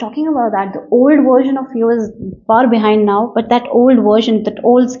version. I was talking about that. The old version of you is far behind now, but that old version, that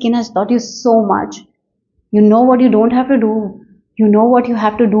old skin has taught you so much. You know what you don't have to do. You know what you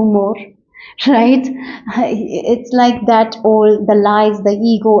have to do more. right? It's like that all the lies, the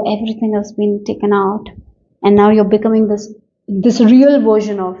ego, everything has been taken out, and now you're becoming this real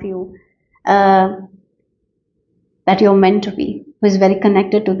version of you, uh, that you're meant to be, who is very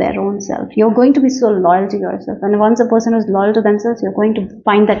connected to their own self. You're going to be so loyal to yourself, and once a person is loyal to themselves, you're going to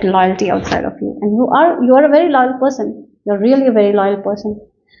find that loyalty outside of you, and you are a very loyal person. You're really a very loyal person.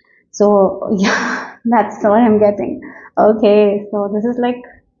 So yeah, that's what I'm getting. Okay, so this is like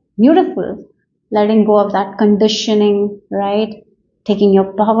beautiful. Letting go of that conditioning, right? Taking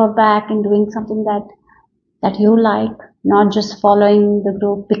your power back and doing something that you like, not just following the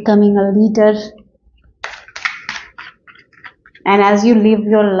group, becoming a leader. And as you live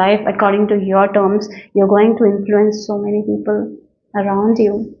your life according to your terms, you're going to influence so many people around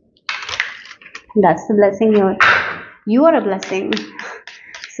you. That's the blessing. You are a blessing.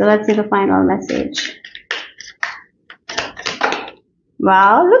 So let's see the final message.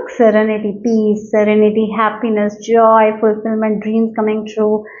 Wow, look, serenity, peace, serenity, happiness, joy, fulfillment, dreams coming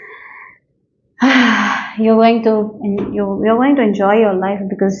true. You're going to enjoy your life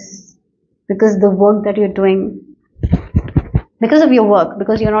because the work that you're doing, because of your work,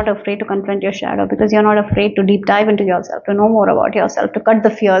 because you're not afraid to confront your shadow, because you're not afraid to deep dive into yourself, to know more about yourself, to cut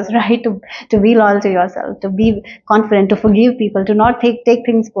the fears, right? To be loyal to yourself, to be confident, to forgive people, to not take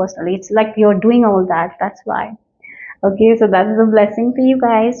things personally. It's like you're doing all that. That's why. Okay, so that's the blessing for you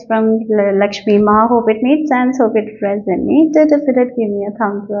guys from Lakshmi Ma. Hope it made sense. Hope it resonated. If it did, give me a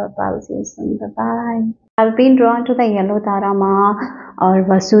thumbs up. I'll see you soon. Bye-bye. I've been drawn to the yellow Tara Ma or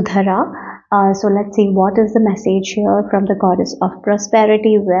Vasudhara. So let's see what is the message here from the goddess of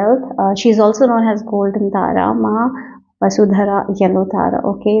prosperity, wealth. She's also known as Golden Tara Ma, Vasudhara, Yellow Tara.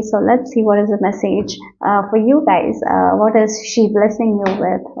 Okay, so let's see what is the message for you guys. What is she blessing you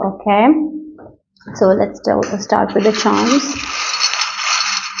with? Okay. So let's start with the charms.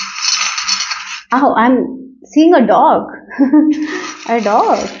 Oh, I'm seeing a dog. A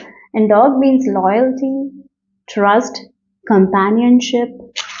dog. And dog means loyalty, trust, companionship.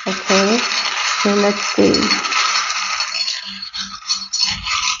 Okay. So let's see.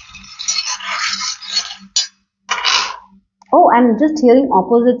 Oh, I'm just hearing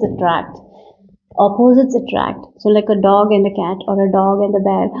opposites attract. Opposites attract. So like a dog and a cat, or a dog and a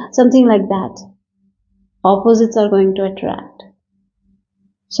bear. Something like that. Opposites are going to attract.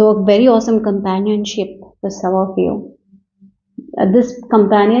 So a very awesome companionship for some of you. This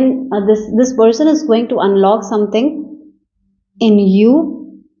companion, this person is going to unlock something in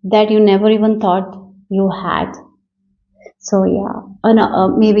you that you never even thought you had. So yeah,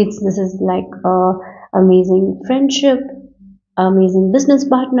 maybe this is like amazing friendship, amazing business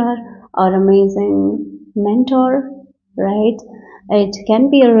partner, or amazing mentor, right? It can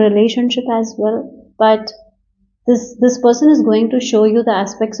be a relationship as well. But this person is going to show you the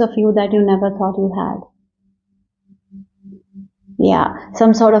aspects of you that you never thought you had. Yeah,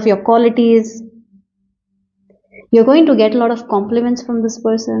 some sort of your qualities. You're going to get a lot of compliments from this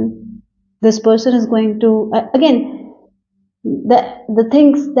person. This person is going to, again, the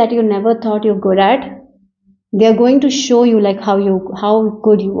things that you never thought you're good at, they're going to show you like how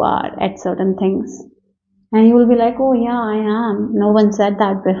good you are at certain things. And you will be like, oh yeah, I am. No one said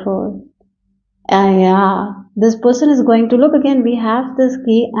that before. Yeah, this person is going to look again. We have this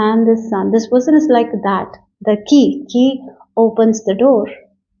key and this sun. This person is like that. The key opens the door,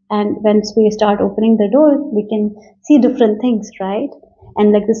 and once we start opening the door, we can see different things, right?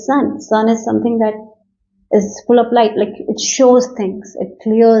 And like the sun is something that is full of light. Like it shows things, it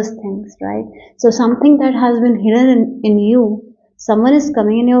clears things, right? So something that has been hidden in you, someone is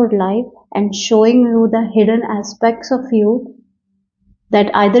coming in your life and showing you the hidden aspects of you that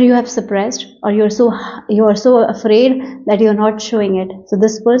either you have suppressed or you are so afraid that you're not showing it. So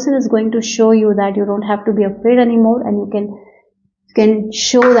this person is going to show you that you don't have to be afraid anymore, and you can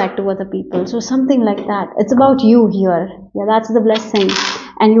show that to other people. So something like that. It's about you here. Yeah, that's the blessing.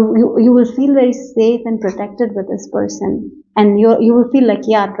 And you will feel very safe and protected with this person. And you will feel like,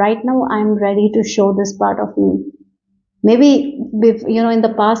 yeah, right now I'm ready to show this part of me. Maybe in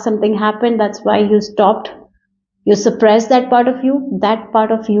the past something happened, that's why you stopped. You suppress that part of you. That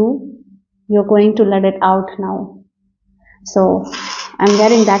part of you, you're going to let it out now. So I'm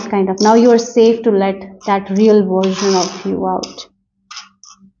getting that kind of, now you're safe to let that real version of you out.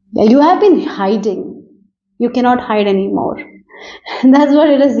 You have been hiding. You cannot hide anymore. That's what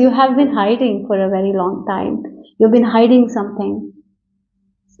it is. You have been hiding for a very long time. You've been hiding something.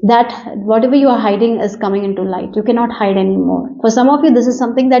 That whatever you are hiding is coming into light. You cannot hide anymore. For some of you, this is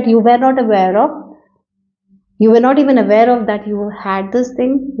something that you were not aware of. You were not even aware of that you had this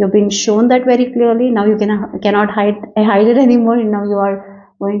thing. You've been shown that very clearly. Now you cannot hide it anymore. Now you are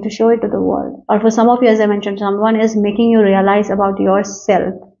going to show it to the world. Or for some of you, as I mentioned, someone is making you realize about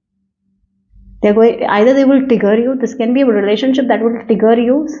yourself. They're going, either they will trigger you. This can be a relationship that will trigger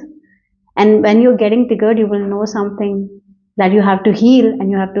you, and when you're getting triggered, you will know something that you have to heal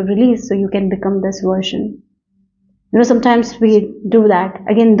and you have to release so you can become this version. You know, sometimes we do that.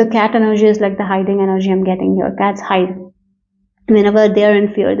 Again, the cat energy is like the hiding energy I'm getting here. Cats hide. Whenever they're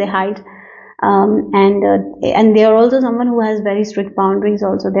in fear, they hide. And they are also someone who has very strict boundaries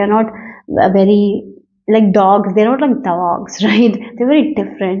also. They're not very like dogs. They're not like dogs, right? They're very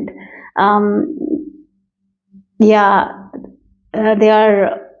different.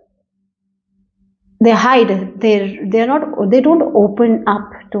 They hide. They don't open up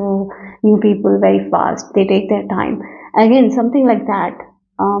to new people very fast. They take their time. Again, something like that.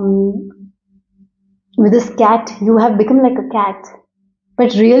 With this cat, you have become like a cat,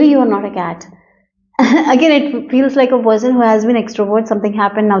 but really you are not a cat. Again, it feels like a person who has been extrovert. Something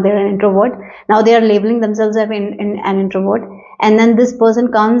happened. Now they're an introvert. Now they are labeling themselves as an introvert. And then this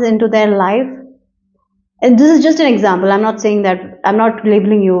person comes into their life. And this is just an example. I'm not saying that, I'm not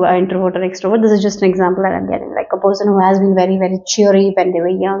labeling you an introvert or extrovert. This is just an example that I'm getting. Like a person who has been very, very cheery when they were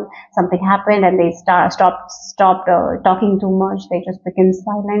young. Something happened and they stopped talking too much. They just became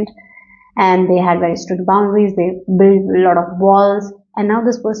silent. And they had very strict boundaries. They built a lot of walls. And now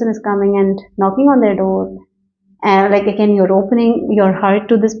this person is coming and knocking on their door. And like again, you're opening your heart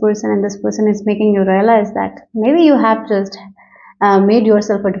to this person, and this person is making you realize that maybe you have just made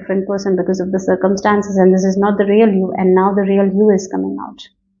yourself a different person because of the circumstances, and this is not the real you, and now the real you is coming out.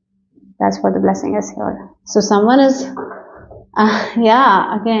 That's what the blessing is here. So someone is,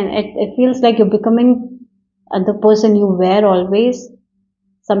 again, it feels like you're becoming the person you were always.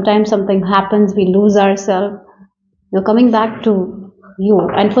 Sometimes something happens, we lose ourselves. You're coming back to you.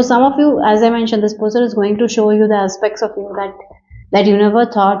 And for some of you, as I mentioned, this person is going to show you the aspects of you that you never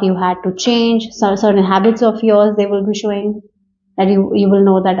thought you had to change. Some certain habits of yours, they will be showing. That you will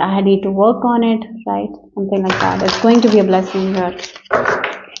know that I need to work on it, right? Something like that. It's going to be a blessing here.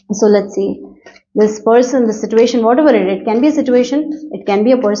 So let's see. This person, the situation, whatever it can be a situation, it can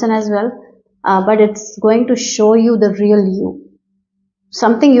be a person as well, but it's going to show you the real you.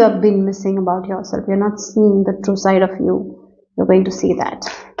 Something you have been missing about yourself. You're not seeing the true side of you. You're going to see that.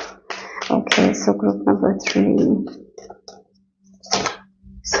 Okay, so group number 3.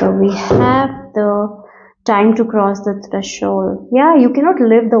 So we have the time to cross the threshold. Yeah, you cannot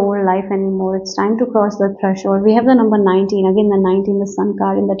live the old life anymore. It's time to cross the threshold. We have the number 19. Again, the 19, the sun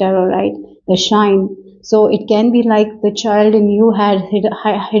card in the tarot, right? The shine. So it can be like the child in you had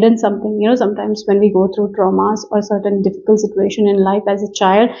hidden something. You know, sometimes when we go through traumas or certain difficult situation in life as a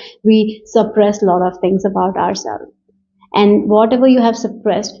child, we suppress a lot of things about ourselves. And whatever you have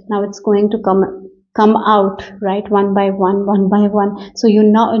suppressed, now it's going to come out, right? One by one. So you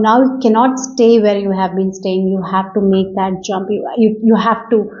now you cannot stay where you have been staying. You have to make that jump. You have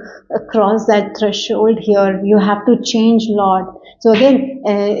to cross that threshold here. You have to change a lot. So again,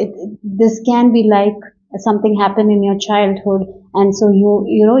 this can be like something happened in your childhood, and so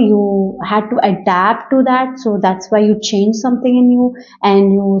you had to adapt to that. So that's why you changed something in you,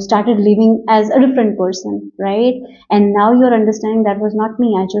 and you started living as a different person, right? And now you're understanding that was not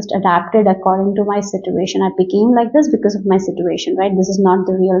me. I just adapted according to my situation. I became like this because of my situation, right? This is not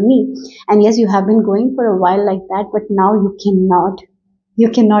the real me. And yes, you have been going for a while like that, but now you cannot.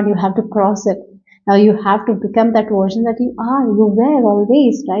 You have to cross it. Now you have to become that version that you were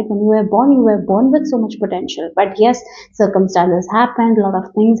always, right? When you were born with so much potential. But yes, circumstances happened, a lot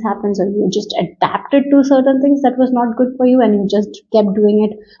of things happened, so you just adapted to certain things that was not good for you, and you just kept doing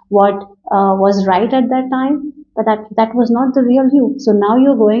it what was right at that time. But that was not the real you. So now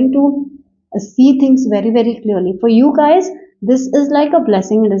you're going to see things very, very clearly. For you guys, this is like a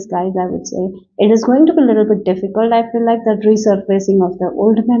blessing in disguise, I would say. It is going to be a little bit difficult. I feel like that resurfacing of the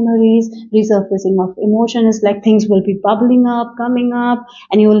old memories, resurfacing of emotion is like things will be bubbling up, coming up,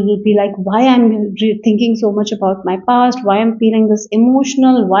 and you will be like, why I'm thinking so much about my past? Why I'm feeling this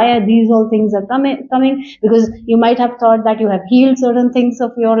emotional? Why are these all things are coming? Because you might have thought that you have healed certain things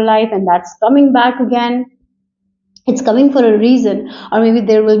of your life, and that's coming back again. It's coming for a reason. Or maybe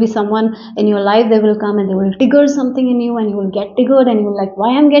there will be someone in your life, they will come and they will trigger something in you, and you will get triggered, and you're like,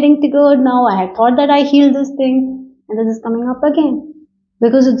 why I'm getting triggered now? I had thought that I healed this thing, and this is coming up again.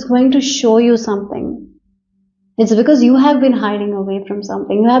 Because it's going to show you something. It's because you have been hiding away from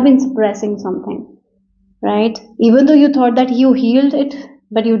something. You have been suppressing something. Right? Even though you thought that you healed it,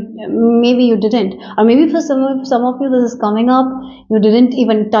 but maybe you didn't, or maybe for some of you this is coming up, you didn't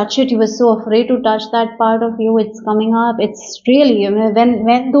even touch it, you were so afraid to touch that part of you. It's coming up. It's really,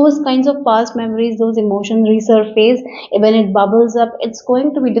 when those kinds of past memories, those emotions resurface, when it bubbles up, it's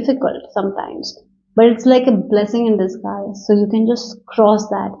going to be difficult sometimes, but it's like a blessing in disguise. So you can just cross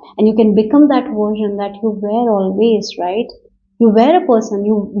that, and you can become that version that you were always, right? You were a person,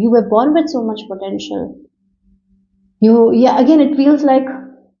 you were born with so much potential. Again, it feels like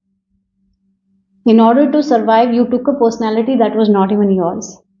in order to survive, you took a personality that was not even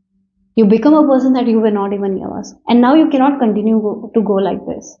yours. You become a person that you were not even yours. And now you cannot continue to go like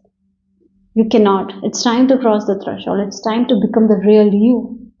this. You cannot. It's time to cross the threshold. It's time to become the real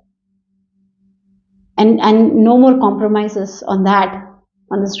you. And no more compromises on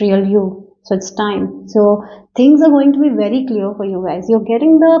this real you. So it's time. So things are going to be very clear for you guys. You're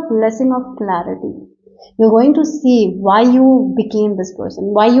getting the blessing of clarity. You're going to see why you became this person,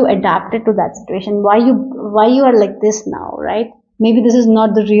 why you adapted to that situation, why you are like this now, right? Maybe this is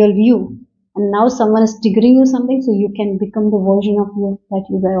not the real you, and now someone is triggering you something, so you can become the version of you that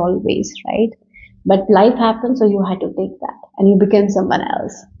you were always, right? But life happened, so you had to take that, and you became someone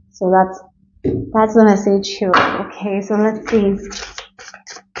else. So that's the message here. Okay, so let's see.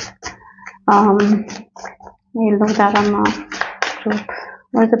 We'll look that on my group.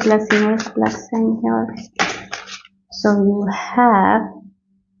 What's the blessing? What's the blessing here? So you have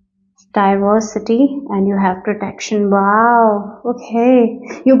diversity and you have protection. Wow. Okay.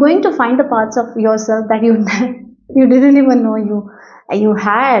 You're going to find the parts of yourself that you didn't even know you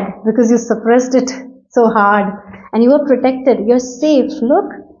had, because you suppressed it so hard, and you were protected. You're safe.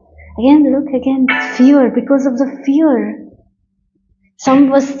 Look again. Fear, because of the fear.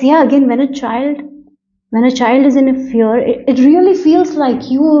 Again, when a child is in a fear, it really feels like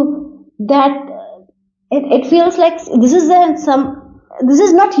it feels like this is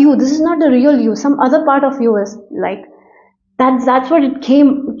not you, this is not the real you, some other part of you is like, that's what it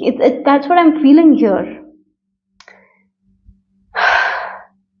came, that's what I'm feeling here.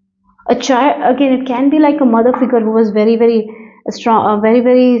 A child, again, it can be like a mother figure who was very, very strong, very,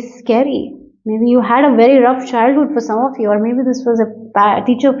 very scary. Maybe you had a very rough childhood for some of you, or maybe this was a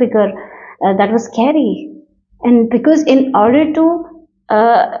teacher figure that was scary. And because in order to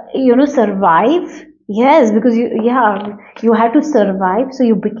survive, yes, because you had to survive, so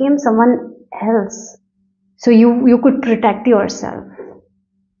you became someone else, so you could protect yourself.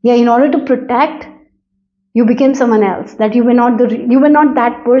 In order to protect, you became someone else, that you were not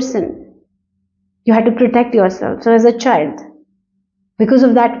that person. You had to protect yourself. So as a child, because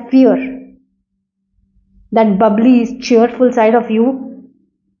of that fear, that bubbly, cheerful side of you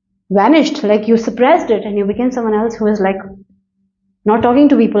vanished, like you suppressed it, and you became someone else who was like not talking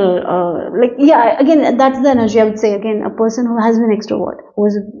to people, again, that's the energy, I would say. Again, a person who has been extrovert, who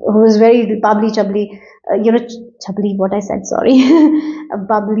was very bubbly, chubbly, chubbly, what I said, sorry, a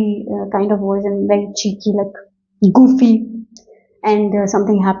bubbly kind of version, very cheeky, like goofy, and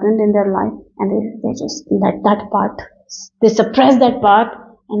something happened in their life, and they just, that part, they suppressed that part,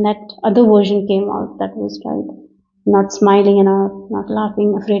 and that other version came out, that was right, not smiling enough, not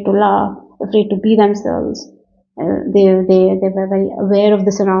laughing, afraid to laugh, afraid to be themselves. They were very aware of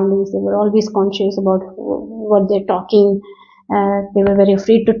the surroundings. They were always conscious about what they're talking. They were very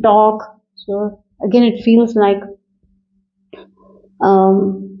afraid to talk. So again, it feels like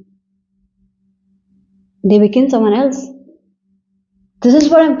they became someone else. This is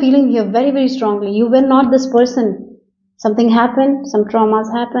what I'm feeling here very, very strongly. You were not this person. Something happened, some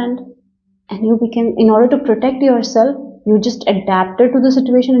traumas happened, and you became, in order to protect yourself, you just adapted to the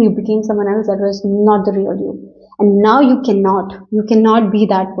situation and you became someone else that was not the real you. And now you cannot be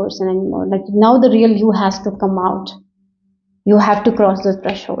that person anymore. Like, now the real you has to come out. You have to cross the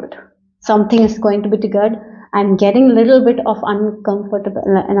threshold. Something is going to be triggered. I'm getting a little bit of uncomfortable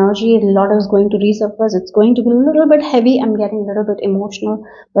energy. A lot is going to resurface. It's going to be a little bit heavy. I'm getting a little bit emotional,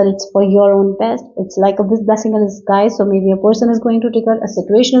 but it's for your own best. It's like a blessing in disguise. So maybe a person is going to trigger, a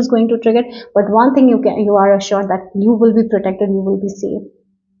situation is going to trigger, but one thing you are assured that you will be protected, you will be safe.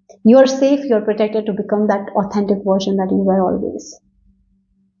 You're safe, you're protected to become that authentic version that you were always.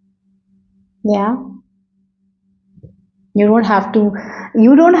 Yeah. You don't have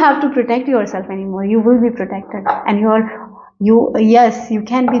to protect yourself anymore. You will be protected, and yes, you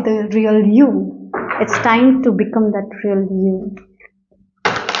can be the real you. It's time to become that real you.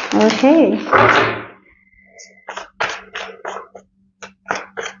 Okay.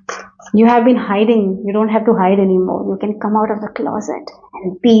 You have been hiding. You don't have to hide anymore. You can come out of the closet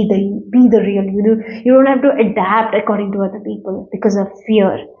and be the real you. You don't have to adapt according to other people because of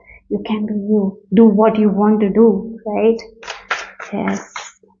fear. You can be you. Do what you want to do, right? Yes.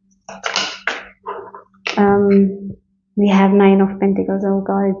 We have Nine of Pentacles. Oh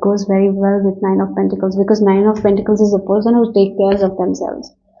God, it goes very well with Nine of Pentacles, because Nine of Pentacles is a person who takes care of themselves,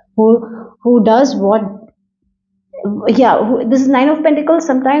 who does what. Yeah, this is Nine of Pentacles.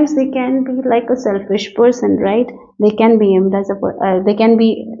 Sometimes they can be like a selfish person, right? They can be aimed as they can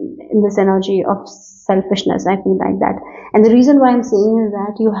be in this energy of selfishness. I feel like that, and the reason why I'm saying is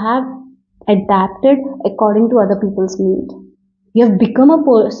that you have adapted according to other people's need. You have become a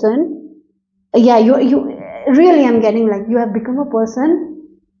person. Yeah, you really, I'm getting like you have become a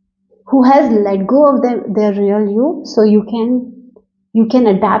person who has let go of their real you, so you can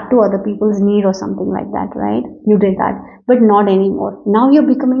adapt to other people's need or something like that, right? You did that, but not anymore. Now you're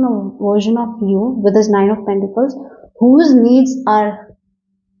becoming a version of you with this Nine of Pentacles, whose needs are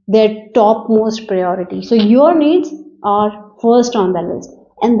their topmost priority. So your needs are first on the list,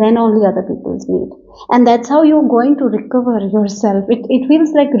 and then only other people's need. And that's how you're going to recover yourself. It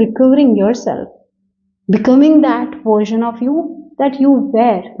feels like recovering yourself, becoming that version of you that you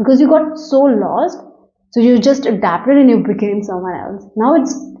were, because you got so lost. So you just adapted and you became someone else. Now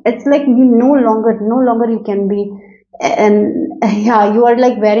it's like you no longer you can be, and yeah, you are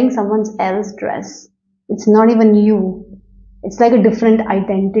like wearing someone else's dress. It's not even you. It's like a different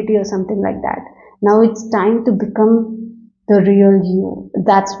identity or something like that. Now it's time to become the real you.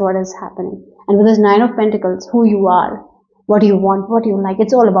 That's what is happening. And with this Nine of Pentacles, who you are, what you want, what you like,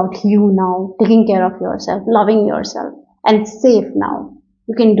 it's all about you now. Taking care of yourself, loving yourself, and it's safe now.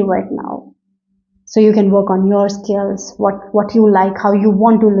 You can do it now. So you can work on your skills, what you like, how you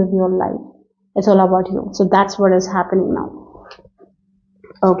want to live your life. It's all about you. So that's what is happening now.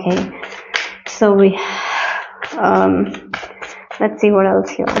 Okay. So we, let's see what else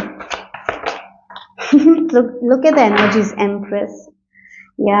here. look at the energies, Empress.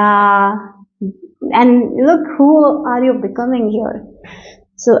 Yeah. And look who are you becoming here.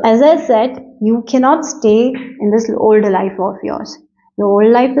 So as I said, you cannot stay in this old life of yours. Your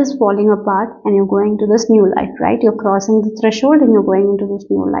old life is falling apart and you're going to this new life, right? You're crossing the threshold and you're going into this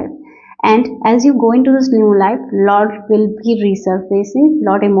new life. And as you go into this new life, lot will be resurfacing,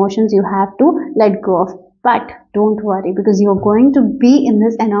 lot emotions you have to let go of. But don't worry, because you're going to be in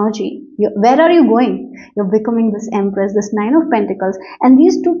this energy. Where are you going? You're becoming this Empress, this Nine of Pentacles. And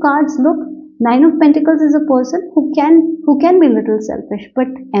these two cards, look, Nine of Pentacles is a person who can be a little selfish, but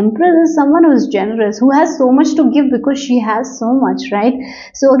Empress is someone who is generous, who has so much to give because she has so much, right?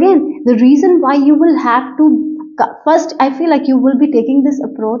 So again, the reason why you will have to first, I feel like you will be taking this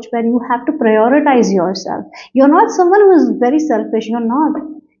approach where you have to prioritize yourself. You're not someone who is very selfish. You're not.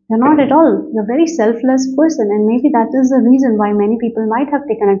 You're not at all. You're a very selfless person, and maybe that is the reason why many people might have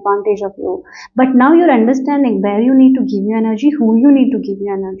taken advantage of you. But now you're understanding where you need to give your energy, who you need to give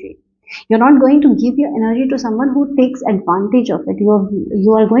your energy. You're not going to give your energy to someone who takes advantage of it.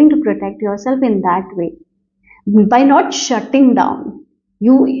 You are going to protect yourself in that way by not shutting down.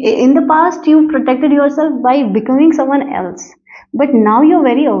 In the past, you protected yourself by becoming someone else, but now you're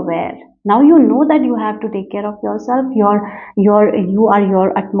very aware. Now you know that you have to take care of yourself. You are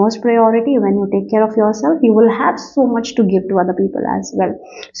your utmost priority. When you take care of yourself, you will have so much to give to other people as well.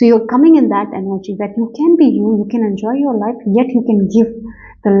 So you're coming in that energy that you can be you can enjoy your life, yet you can give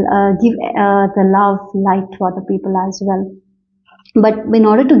the love, light to other people as well. But in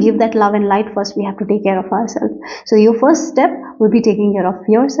order to give that love and light, first we have to take care of ourselves. So your first step will be taking care of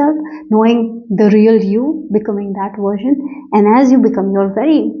yourself, knowing the real you, becoming that version. And as you become, you're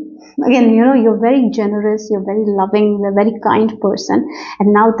very generous, you're very loving, you're a very kind person.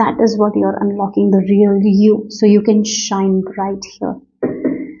 And now that is what you're unlocking, the real you. So you can shine bright here.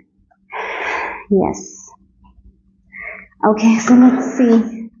 Yes. Okay, so let's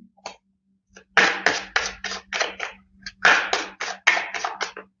see.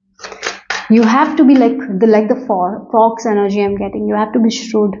 You have to be like the fox energy I'm getting. You have to be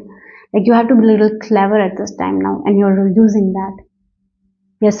shrewd. Like you have to be a little clever at this time now, and you're using that.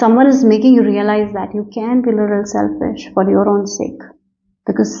 Yes, someone is making you realize that you can be a little selfish for your own sake.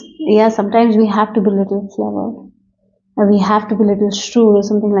 Because, yeah, sometimes we have to be a little clever. Or we have to be a little shrewd or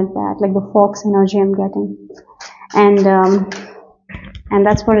something like that. Like the fox energy I'm getting. And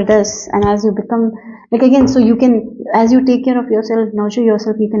that's what it is. And as you become, like again, so you can, as you take care of yourself, nurture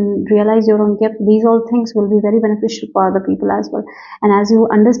yourself, you can realize your own gift. These all things will be very beneficial for other people as well. And as you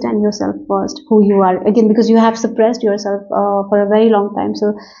understand yourself first, who you are, again, because you have suppressed yourself for a very long time.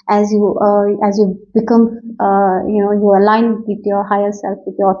 So as you become, you align with your higher self,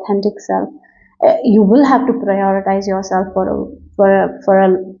 with your authentic self, you will have to prioritize yourself for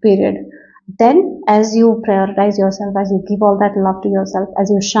a period. Then, as you prioritize yourself, as you give all that love to yourself, as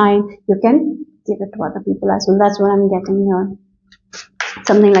you shine, you can give it to other people as well. That's what I'm getting here.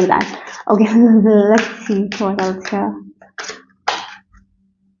 Something like that. Okay, let's see what else here.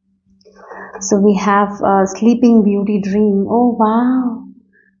 So we have Sleeping Beauty Dream. Oh wow.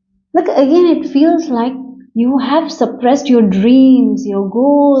 Look, again, it feels like you have suppressed your dreams, your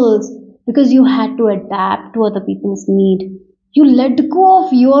goals, because you had to adapt to other people's need. You let go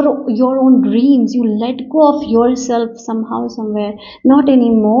of your own dreams. You let go of yourself somehow, somewhere. Not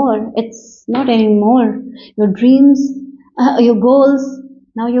anymore. It's not anymore. Your dreams, your goals.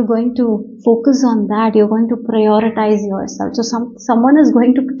 Now you're going to focus on that. You're going to prioritize yourself. So someone is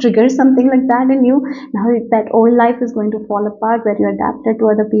going to trigger something like that in you. Now that old life is going to fall apart, where you adapted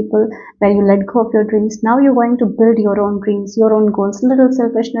to other people, where you let go of your dreams. Now you're going to build your own dreams, your own goals. Little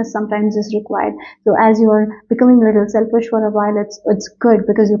selfishness sometimes is required. So as you are becoming little selfish for a while, it's good,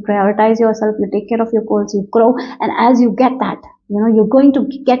 because you prioritize yourself, you take care of your goals, you grow, and as you get that, you're going to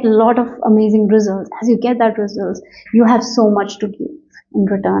get a lot of amazing results. As you get that results, you have so much to give in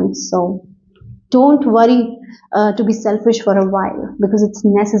return. So don't worry to be selfish for a while, because it's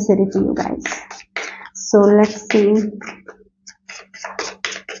necessary for you guys. So let's see.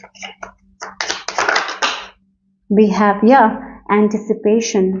 We have,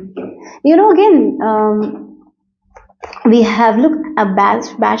 anticipation. Again, we have, look, a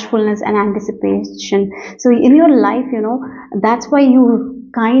bashfulness and anticipation. So in your life, that's why you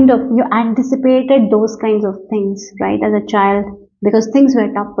anticipated those kinds of things, right, as a child, because things were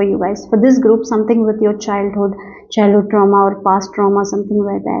tough for you guys. For this group, something with your childhood trauma or past trauma, something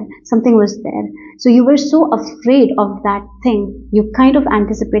was there. So you were so afraid of that thing. You kind of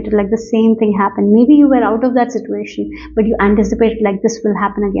anticipated like the same thing happened. Maybe you were out of that situation, but you anticipated like this will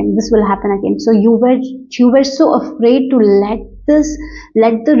happen again, this will happen again. So you were so afraid to let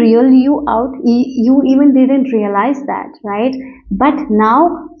the real you out. You even didn't realize that, right? But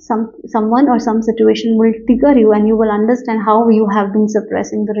now someone or some situation will trigger you, and you will understand how you have been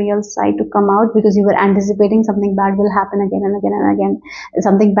suppressing the real side to come out, because you were anticipating something bad will happen again and again and again.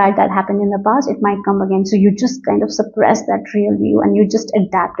 Something bad that happened in the past, it might come again. So you just kind of suppress that real you, and you just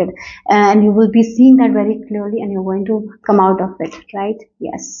adapted, and you will be seeing that very clearly, and you're going to come out of it, right?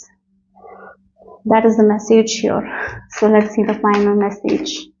 Yes. That is the message here. So let's see the final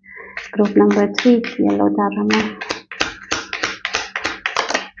message. Group number 3, yellow dharma.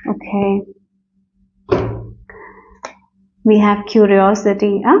 Okay. We have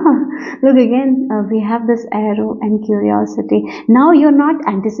curiosity. Look again, we have this arrow and curiosity. Now you're not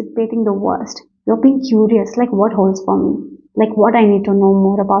anticipating the worst. You're being curious, like what holds for me? Like what I need to know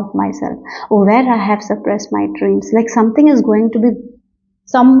more about myself, or where I have suppressed my dreams. Like something is going to be,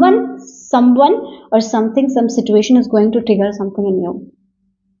 someone or something, some situation is going to trigger something in you,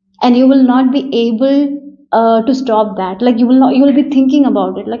 and you will not be able to stop that. Like you will be thinking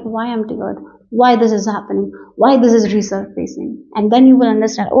about it, like why I'm triggered, why this is happening, why this is resurfacing, and then you will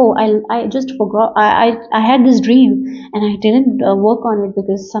understand, oh, I just forgot, I had this dream and I didn't work on it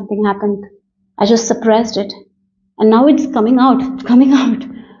because something happened. I just suppressed it, and now it's coming out,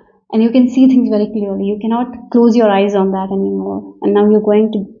 and you can see things very clearly. You cannot close your eyes on that anymore, and now you're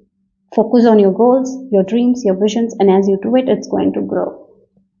going to focus on your goals, your dreams, your visions, and as you do it, it's going to grow.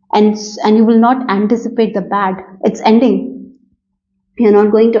 And you will not anticipate the bad. It's ending. You're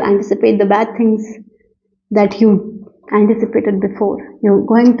not going to anticipate the bad things that you anticipated before. You're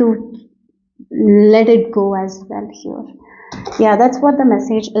going to let it go as well here. Yeah, that's what the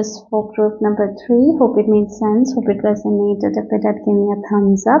message is for group number 3. Hope it made sense. Hope it resonated. If it did, give me a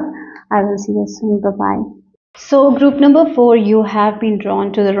thumbs up. I will see you soon. Bye-bye. So group number 4, you have been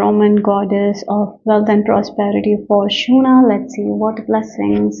drawn to the Roman goddess of wealth and prosperity, Fortuna. Let's see what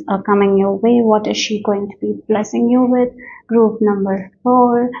blessings are coming your way. What is she going to be blessing you with? Group number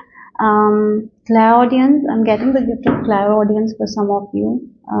 4, clairaudience. I'm getting the gift of clairaudience for some of you.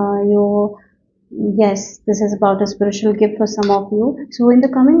 Yes, this is about a spiritual gift for some of you. So in the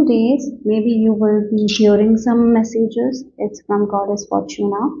coming days, maybe you will be hearing some messages. It's from Goddess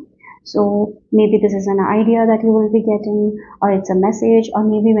Fortuna. So maybe this is an idea that you will be getting, or it's a message, or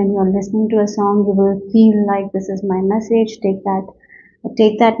maybe when you're listening to a song, you will feel like this is my message. Take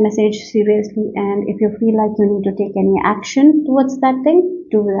that message seriously, and if you feel like you need to take any action towards that thing,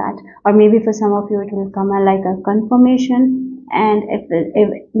 do that. Or maybe for some of you, it will come like a confirmation, and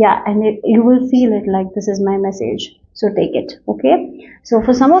you will feel it like this is my message. So take it, okay? So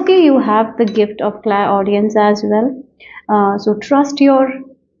for some of you, you have the gift of clairaudience as well. So trust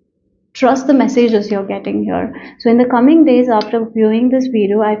the messages you're getting here. So in the coming days after viewing this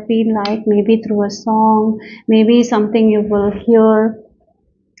video, I feel like maybe through a song, maybe something you will hear,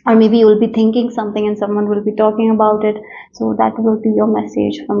 or maybe you will be thinking something and someone will be talking about it. So that will be your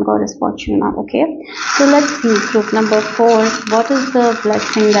message from Goddess Fortuna. Okay, so let's see, group number 4, what is the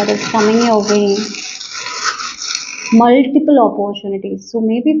blessing that is coming your way? Multiple opportunities. So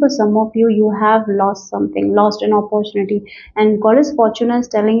maybe for some of you, you have lost something, lost an opportunity, and Goddess Fortuna is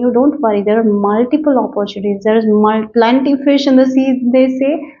telling you, don't worry, there are multiple opportunities. There is plenty fish in the sea, they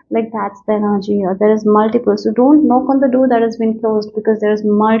say. Like, that's the energy here. There is multiple. So don't knock on the door that has been closed, because there is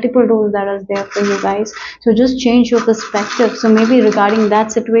multiple doors that is there for you guys. So just change your perspective. So maybe regarding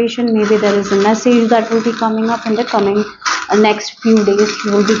that situation, maybe there is a message that will be coming up in the coming next few days.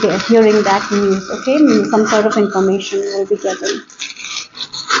 You will be hearing that news. Okay, some sort of information you will be getting.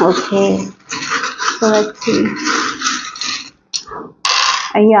 Okay, so let's see.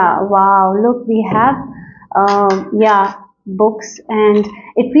 Yeah, wow, look, we have yeah, books, and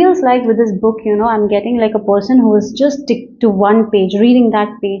it feels like with this book, you know, I'm getting like a person who is just stick to one page, reading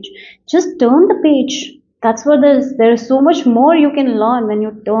that page. Just turn the page. That's what there's so much more you can learn when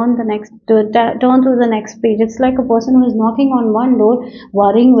you turn to the next page. It's like a person who is knocking on one door,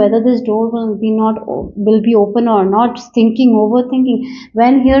 worrying whether this door will be open or not, thinking, overthinking.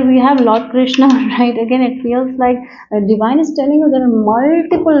 When here we have Lord Krishna, right? Again, it feels like divine is telling you there are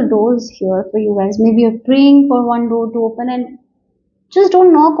multiple doors here for you guys. Maybe you're praying for one door to open, and just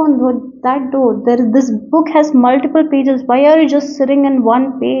don't knock on that door. This book has multiple pages. Why are you just sitting in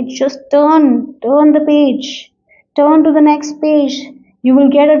one page? Just turn the page. Turn to the next page. You will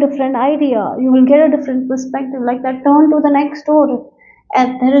get a different idea. You will get a different perspective. Like that, turn to the next door.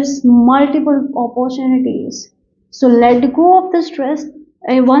 And there is multiple opportunities. So let go of the stress.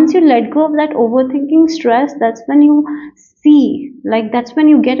 And once you let go of that overthinking stress, that's when you see, like that's when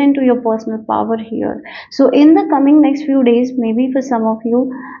you get into your personal power here. So in the coming next few days, maybe for some of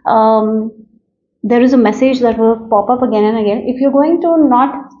you, there is a message that will pop up again and again. If you're going to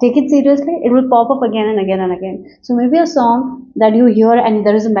not take it seriously, it will pop up again and again and again. So maybe a song that you hear and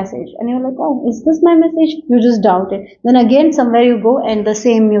there is a message and you're like, oh, is this my message? You just doubt it. Then again somewhere you go and the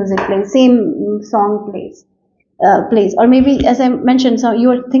same music plays, same song plays. Or maybe, as I mentioned, so you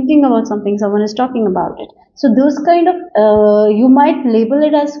are thinking about something, someone is talking about it. So those kind of, you might label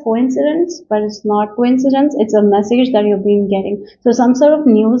it as coincidence, but it's not coincidence. It's a message that you've been getting. So some sort of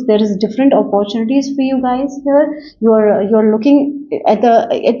news, there is different opportunities for you guys here. You're looking at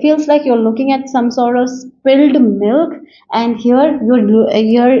it feels like you're looking at some sort of spilled milk, and here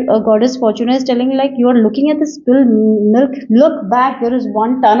your Goddess Fortuna is telling you, like, you are looking at the spilled milk. Look back, there is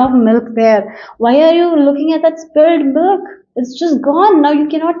 1 ton of milk there. Why are you looking at that spilled milk? It's just gone. Now you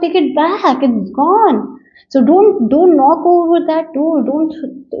cannot take it back. It's gone. So don't knock over that door. Don't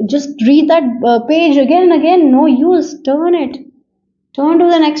just read that page again and again. No use. Turn it. Turn to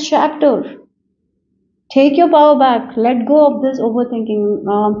the next chapter. Take your power back. Let go of this overthinking.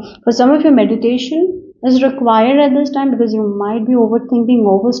 For some of you, meditation is required at this time, because you might be overthinking,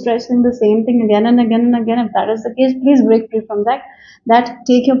 overstressing the same thing again and again and again. If that is the case, please break free from that.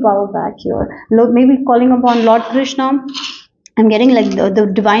 Take your power back here. Look, maybe calling upon Lord Krishna. I'm getting like the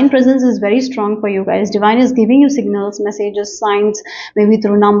divine presence is very strong for you guys. Divine is giving you signals, messages, signs, maybe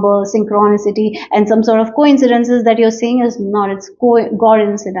through numbers, synchronicity, and some sort of coincidences that you're seeing is not. It's God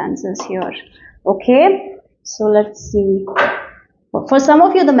incidences here. Okay, so let's see. For some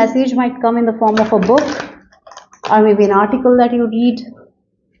of you, the message might come in the form of a book, or maybe an article that you read,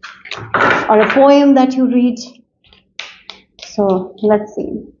 or a poem that you read. So let's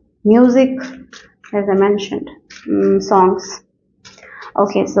see. Music, as I mentioned, songs.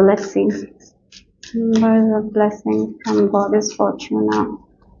 Okay, so let's see. Where is a blessing from Goddess Fortuna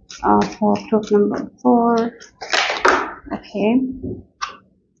for group number 4? Okay.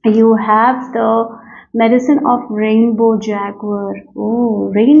 You have the medicine of rainbow jaguar.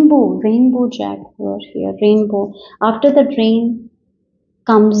 Oh, rainbow jaguar here. Rainbow. After the rain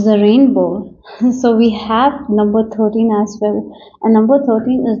comes the rainbow. So we have number 13 as well. And number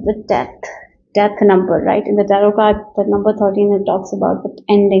 13 is the death number, right? In the tarot card, the number 13, it talks about the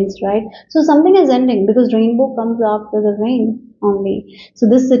endings, right? So something is ending, because rainbow comes after the rain only. So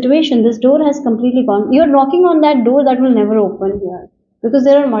this situation, this door has completely gone. You're knocking on that door that will never open here, because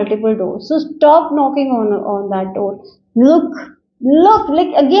there are multiple doors. So stop knocking on that door. Look,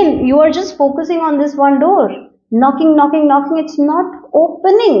 like, again, you are just focusing on this one door. Knocking, it's not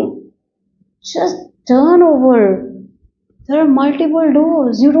opening. Just turn over. There are multiple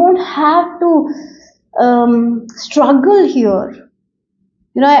doors. You don't have to struggle here.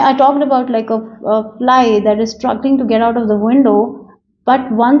 You know, I talked about like a fly that is struggling to get out of the window.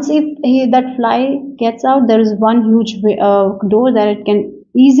 But once that fly gets out, there is one huge door that it can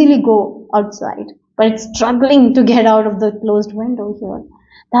easily go outside. But it's struggling to get out of the closed window here.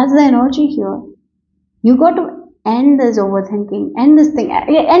 That's the energy here. You got to end this overthinking, end this thing,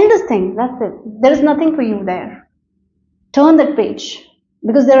 end this thing. That's it. There is nothing for you there. Turn that page,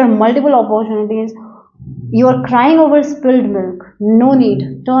 because there are multiple opportunities. You are crying over spilled milk. No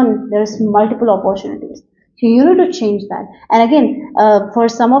need. Turn. There's multiple opportunities. So you need to change that. And again, for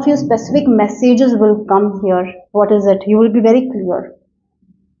some of you, specific messages will come here. What is it? You will be very clear.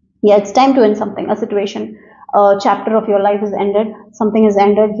 Yeah, it's time to end something, a situation, a chapter of your life is ended. Something is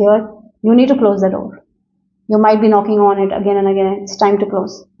ended here. You need to close the door. You might be knocking on it again and again. It's time to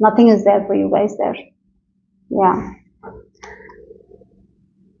close. Nothing is there for you guys there. Yeah.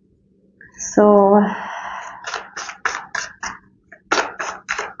 So,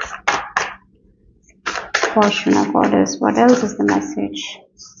 Fortuna goddess, what else is the message?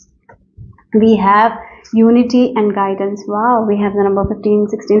 We have unity and guidance. Wow, we have the number 15,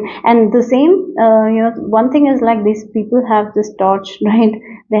 16, and the same, one thing is like these people have this torch, right?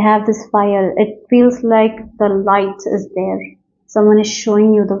 They have this fire. It feels like the light is there. Someone is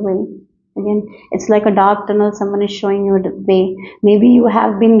showing you the way. Again, it's like a dark tunnel. Someone is showing you the way. Maybe you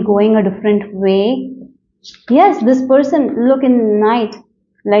have been going a different way. Yes, this person, look in night.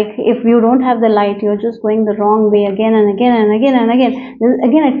 Like if you don't have the light, you're just going the wrong way again and again and again and again.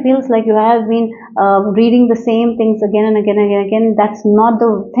 Again, it feels like you have been reading the same things again and again and again. That's not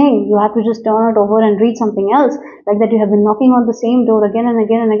the thing. You have to just turn it over and read something else. Like that, you have been knocking on the same door again and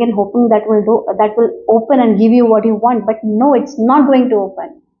again and again, hoping that will open and give you what you want. But no, it's not going to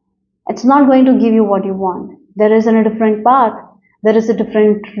open. It's not going to give you what you want. There is a different path. There is a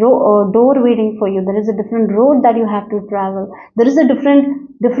different door waiting for you. There is a different road that you have to travel. There is a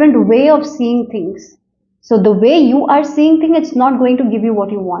different way of seeing things. So the way you are seeing things, it's not going to give you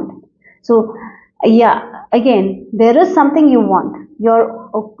what you want. So yeah, again, there is something you want. You're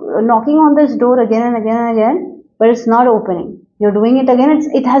knocking on this door again and again and again, but it's not opening. You're doing it again.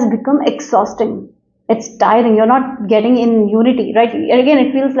 It has become exhausting. It's tiring. You're not getting in unity, right? Again,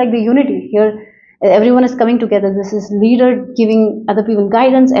 it feels like the unity here. Everyone is coming together. This is leader giving other people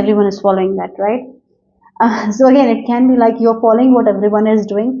guidance. Everyone is following that, right? So again, it can be like you're following what everyone is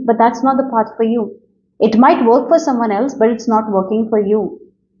doing, but that's not the path for you. It might work for someone else, but it's not working for you.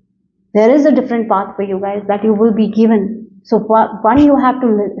 There is a different path for you guys that you will be given. So one, you have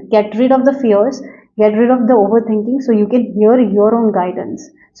to get rid of the fears, get rid of the overthinking, so you can hear your own guidance.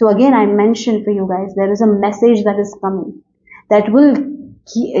 So again, I mentioned for you guys, there is a message that is coming that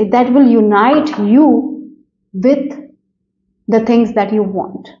will unite you with the things that you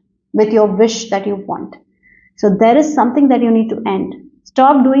want, with your wish that you want. So there is something that you need to end.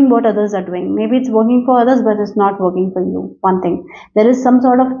 Stop doing what others are doing. Maybe it's working for others, but it's not working for you. One thing. There is some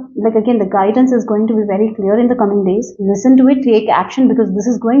sort of, like again, the guidance is going to be very clear in the coming days. Listen to it, take action, because this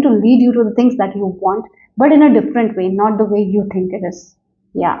is going to lead you to the things that you want, but in a different way, not the way you think it is.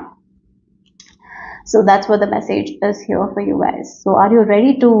 Yeah. So that's what the message is here for you guys. So are you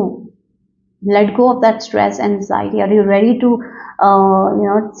ready to let go of that stress and anxiety? Are you ready to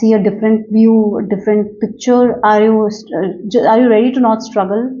see a different view, a different picture? Are you ready to not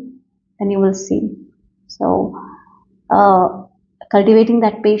struggle? Then you will see. So cultivating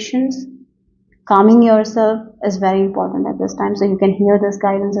that patience, calming yourself is very important at this time, so you can hear this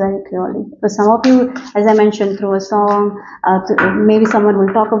guidance very clearly. For some of you, as I mentioned, through a song, maybe someone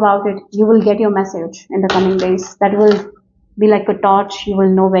will talk about it, you will get your message in the coming days. That will be like a torch. You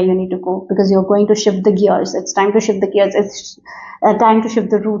will know where you need to go, because you're going to shift the gears. It's time to shift the gears. It's time to shift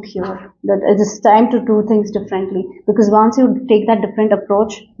the route here. It is time to do things differently, because once you take that different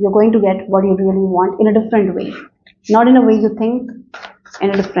approach, you're going to get what you really want in a different way. Not in a way you think, in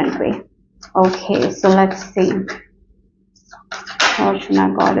a different way. Okay, so let's see.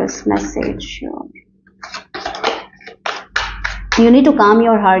 Fortuna goddess message here. You need to calm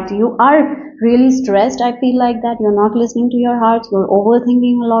your heart. You are really stressed. I feel like that you're not listening to your heart. You're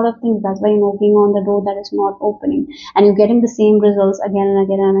overthinking a lot of things. That's why you're knocking on the door that is not opening, and you're getting the same results again and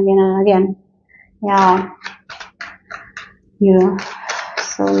again and again and again. Yeah.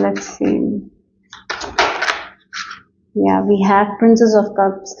 So let's see. Yeah, we have Princess of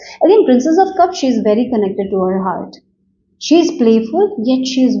Cups. Again, Princess of Cups, she is very connected to her heart. She is playful, yet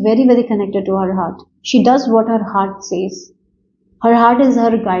she is very, very connected to her heart. She does what her heart says. Her heart is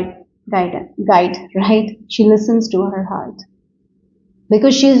her guide, right? She listens to her heart.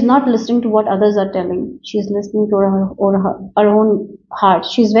 Because she is not listening to what others are telling. She is listening to her own heart.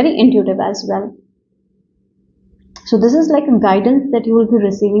 She is very intuitive as well. So this is like a guidance that you will be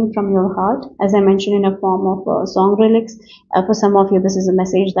receiving from your heart, as I mentioned, in a form of song relics. For some of you, this is a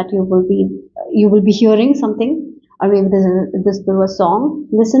message that you will be hearing something, or maybe this is a song.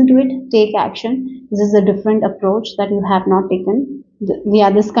 Listen to it, take action. This is a different approach that you have not taken. Yeah,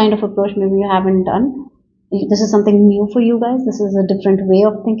 this kind of approach maybe you haven't done. This is something new for you guys. This is a different way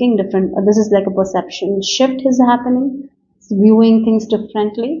of thinking. This is like a perception shift is happening. It's viewing things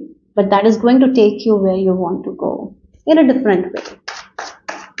differently, but that is going to take you where you want to go in a different way.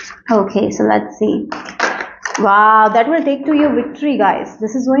 Okay, so let's see. Wow, that will take to your victory, guys.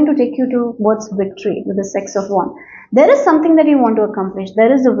 This is going to take you towards victory with the Six of Wands. There is something that you want to accomplish.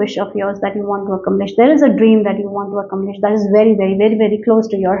 There is a wish of yours that you want to accomplish. There is a dream that you want to accomplish that is very, very, very, very close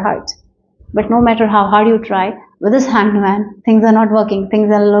to your heart. But no matter how hard you try, with this hangman, things are not working. Things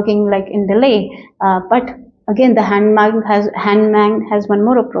are looking like in delay. But again, the hangman has one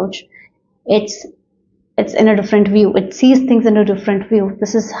more approach. It's in a different view. It sees things in a different view.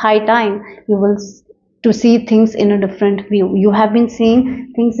 This is high time. You will to see things in a different view. You have been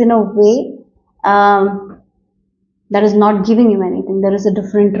seeing things in a way that is not giving you anything. There is a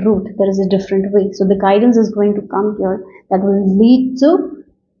different route. There is a different way. So the guidance is going to come here that will lead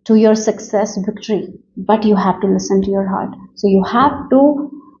to your success, victory. But you have to listen to your heart. So you have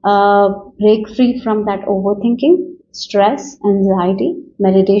to break free from that overthinking, stress, anxiety.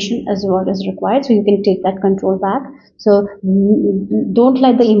 Meditation is what is required, so you can take that control back. So don't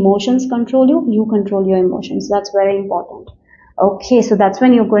let the emotions control you. You control your emotions. That's very important. Okay, so that's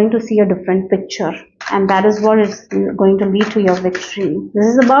when you're going to see a different picture, and that is what is going to lead to your victory. This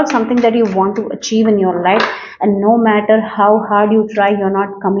is about something that you want to achieve in your life, and no matter how hard you try, you're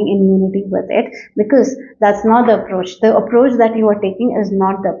not coming in unity with it, because that's not the approach. The approach that you are taking is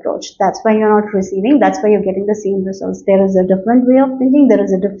not the approach. That's why you're not receiving. That's why you're getting the same results. There is a different way of thinking. There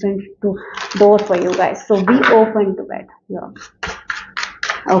is a different door for you guys. So be open to it. Yeah.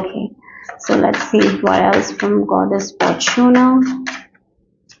 Okay. So let's see what else from Goddess Fortuna.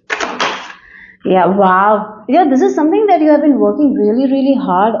 Yeah, wow. Yeah, this is something that you have been working really, really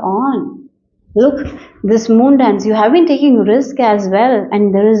hard on. Look, this moon dance, you have been taking risk as well.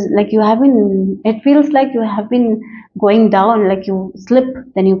 And there is like you have been, it feels like you have been going down, like you slip,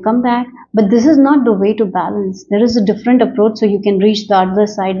 then you come back. But this is not the way to balance. There is a different approach so you can reach the other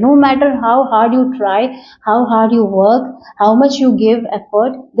side. No matter how hard you try, how hard you work, how much you give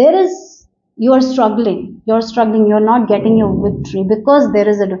effort, you are struggling. You're not getting your victory because there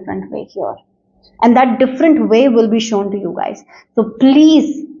is a different way here. And that different way will be shown to you guys. So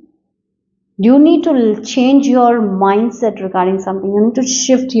please, you need to change your mindset regarding something. You need to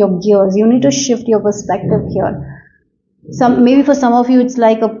shift your gears. You need to shift your perspective here. Maybe for some of you, it's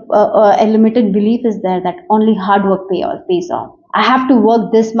like a limited belief is there that only hard work pays off. I have to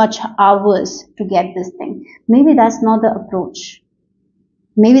work this much hours to get this thing. Maybe that's not the approach.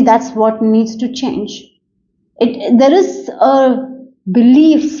 Maybe that's what needs to change. There is a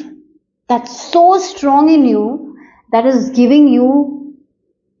belief that's so strong in you that is giving you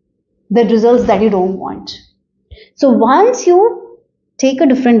the results that you don't want. So once you take a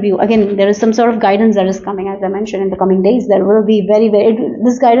different view, again, there is some sort of guidance that is coming, as I mentioned, in the coming days. There will be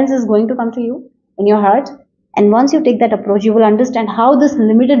this guidance is going to come to you in your heart. And once you take that approach, you will understand how this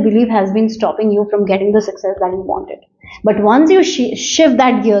limited belief has been stopping you from getting the success that you wanted. But once you shift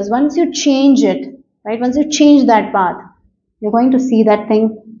that gears, once you change it, right? Once you change that path, you're going to see that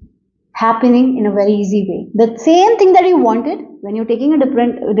thing happening in a very easy way. The same thing that you wanted, when you're taking a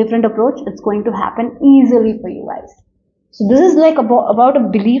different approach, it's going to happen easily for you guys. So this is like about a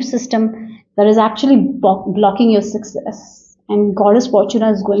belief system that is actually blocking your success. And Goddess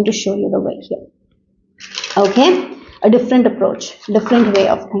Fortuna is going to show you the way here. Okay? A different approach, different way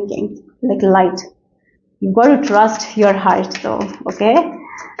of thinking, like light. You've got to trust your heart though, okay?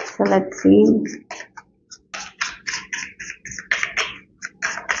 So let's see.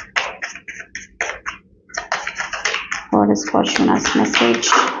 What is Fortuna's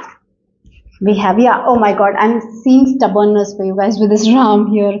message? We have, yeah, oh my god, I'm seeing stubbornness for you guys with this Ram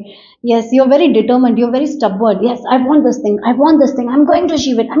here. Yes, you're very determined, you're very stubborn. Yes, I want this thing, I'm going to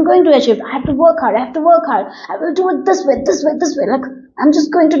achieve it, I have to work hard, I will do it this way. Like, I'm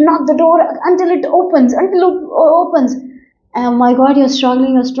just going to knock the door until it opens, Oh my god, you're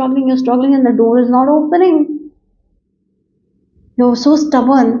struggling, and the door is not opening. You're so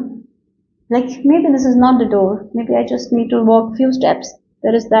stubborn. Like, maybe this is not the door. Maybe I just need to walk a few steps.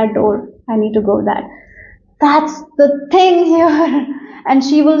 There is that door. I need to go that. That's the thing here. And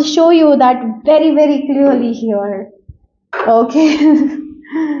she will show you that very, very clearly here. Okay.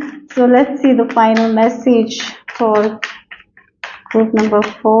 So let's see the final message for group number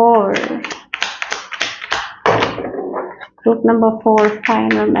 4. Group number 4,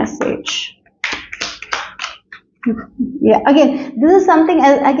 final message. Yeah, again, this is something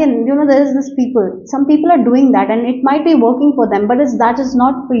again, there is this people. Some people are doing that and it might be working for them, but that is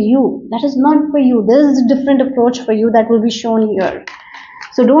not for you. That is not for you. There is a different approach for you that will be shown here.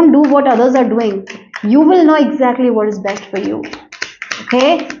 So don't do what others are doing. You will know exactly what is best for you.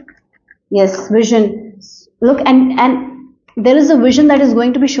 Okay? Yes, vision. Look, and there is a vision that is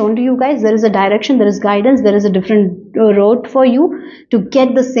going to be shown to you guys. There is a direction, there is guidance, there is a different road for you to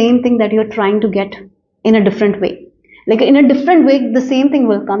get the same thing that you're trying to get in a different way. Like in a different way, the same thing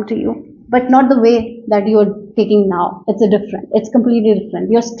will come to you, but not the way that you're taking now. It's completely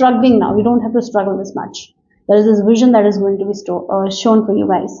different. You're struggling now. You don't have to struggle this much. There is this vision that is going to be shown for you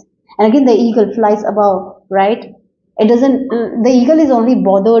guys. And again, the eagle flies above, right? It doesn't, the eagle is only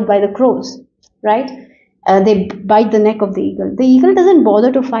bothered by the crows, right? They bite the neck of the eagle. The eagle doesn't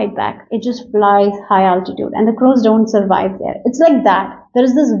bother to fight back. It just flies high altitude and the crows don't survive there. It's like that. There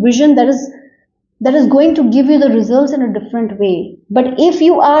is this vision that is going to give you the results in a different way. But if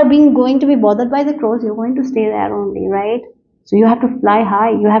you are going to be bothered by the crows, you're going to stay there only, right? So you have to fly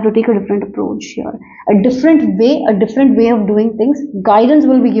high. You have to take a different approach here. A different way of doing things. Guidance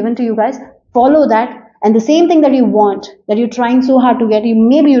will be given to you guys. Follow that. And the same thing that you want, that you're trying so hard to get,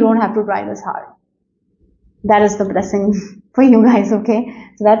 maybe you don't have to try this hard. That is the blessing for you guys, okay?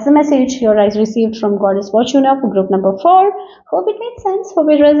 So that's the message your guys received from Goddess Fortuna for group number 4. Hope it made sense.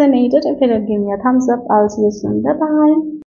 Hope it resonated. If it did, give me a thumbs up. I'll see you soon. Bye-bye.